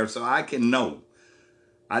prayer so I can know?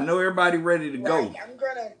 I know everybody ready to go. Right.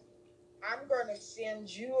 I'm gonna send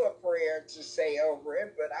you a prayer to say over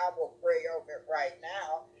it, but I will pray over it right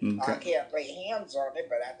now. Okay. I can't lay hands on it,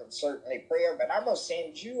 but I can certainly pray over it. But I'm gonna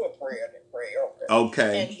send you a prayer to pray over it.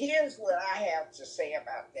 Okay. And here's what I have to say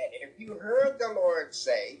about that. If you heard the Lord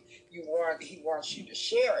say He wants you to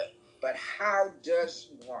share it, but how does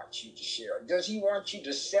He want you to share it? Does He want you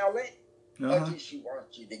to sell it, or does He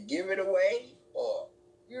want you to give it away, or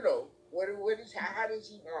how does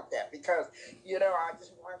He want that? Because, I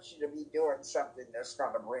just want you to be doing something that's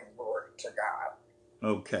going to bring glory to God.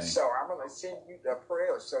 Okay. So I'm going to send you the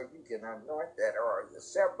prayer so you can anoint that oil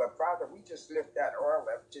yourself. But Father, we just lift that oil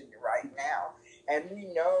up to you right now. And we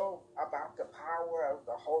know about the power of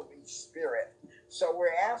the Holy Spirit. So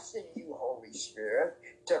we're asking you, Holy Spirit,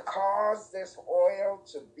 to cause this oil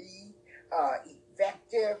to be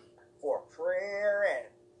effective for prayer and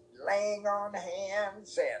laying on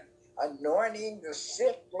hands and anointing the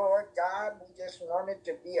sick, Lord God. We just want it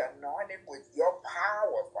to be anointed with your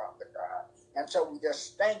power, Father God. And so we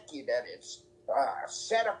just thank you that it's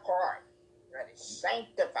set apart, that it's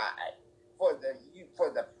sanctified for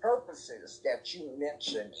the purposes that you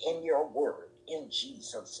mentioned in your word. In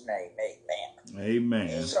Jesus' name, amen.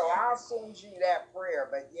 Amen. So I'll send you that prayer.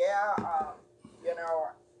 But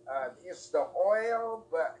it's the oil,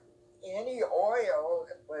 but any oil,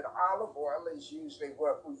 but olive oil is usually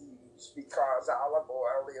what we use, because olive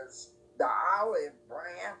oil is the olive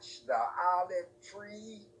branch, the olive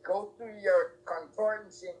tree. Go through your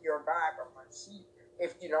concordance in your Bible and see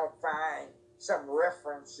if you don't find some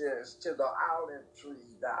references to the olive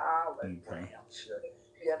tree, the olive branch.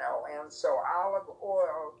 And so olive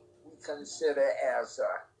oil we consider as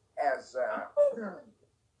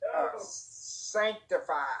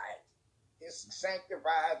sanctified. It's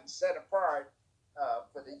sanctified and set apart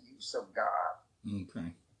for the use of God.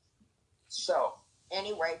 Okay. So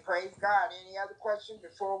Anyway, praise God. Any other questions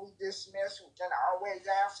before we dismiss? We can always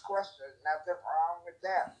ask questions. Nothing wrong with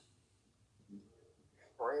that.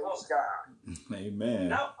 Praise God. Amen.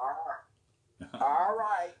 No. All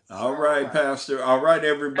right. All right, Pastor. All right,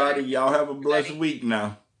 everybody. Y'all have a blessed week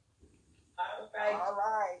now. All right. All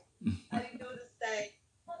right. How you do the same?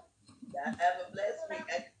 Y'all have a blessed week.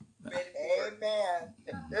 I'm ready for work. Amen.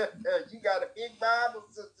 You got a big Bible,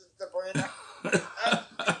 Sister Sabrina.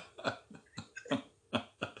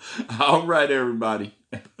 All right, everybody.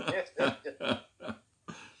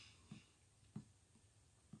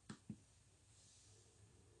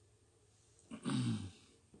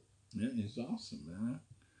 Yeah, it's awesome, man.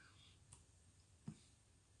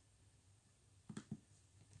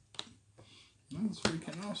 That's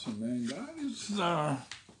freaking awesome, man. God is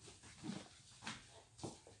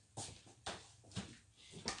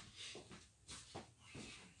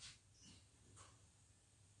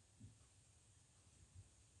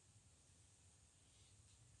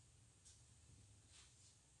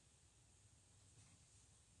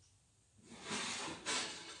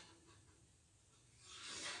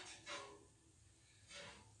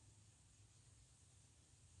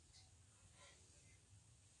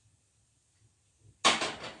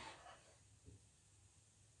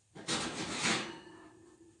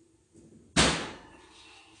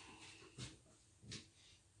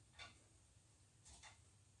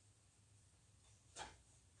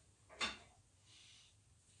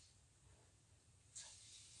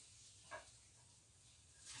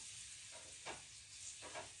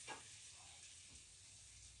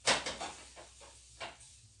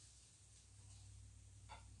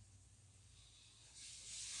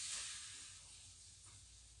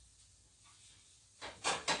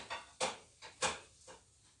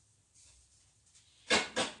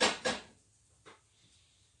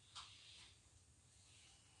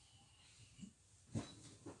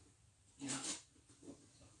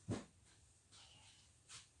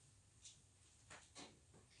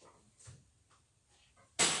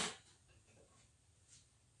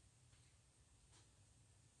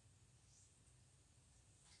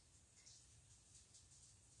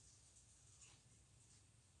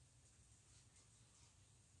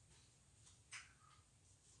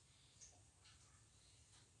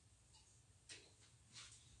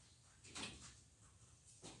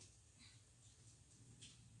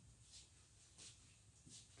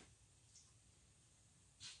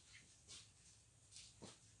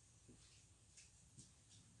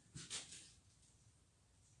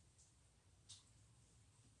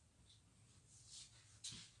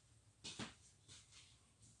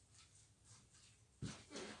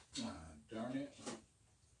darn it.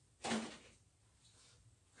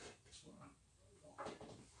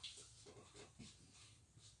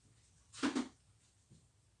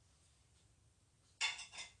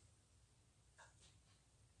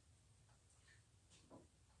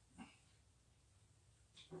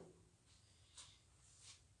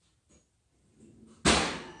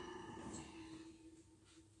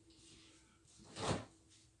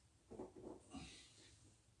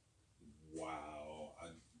 Wow.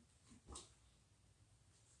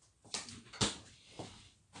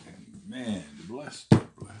 Man, blessed.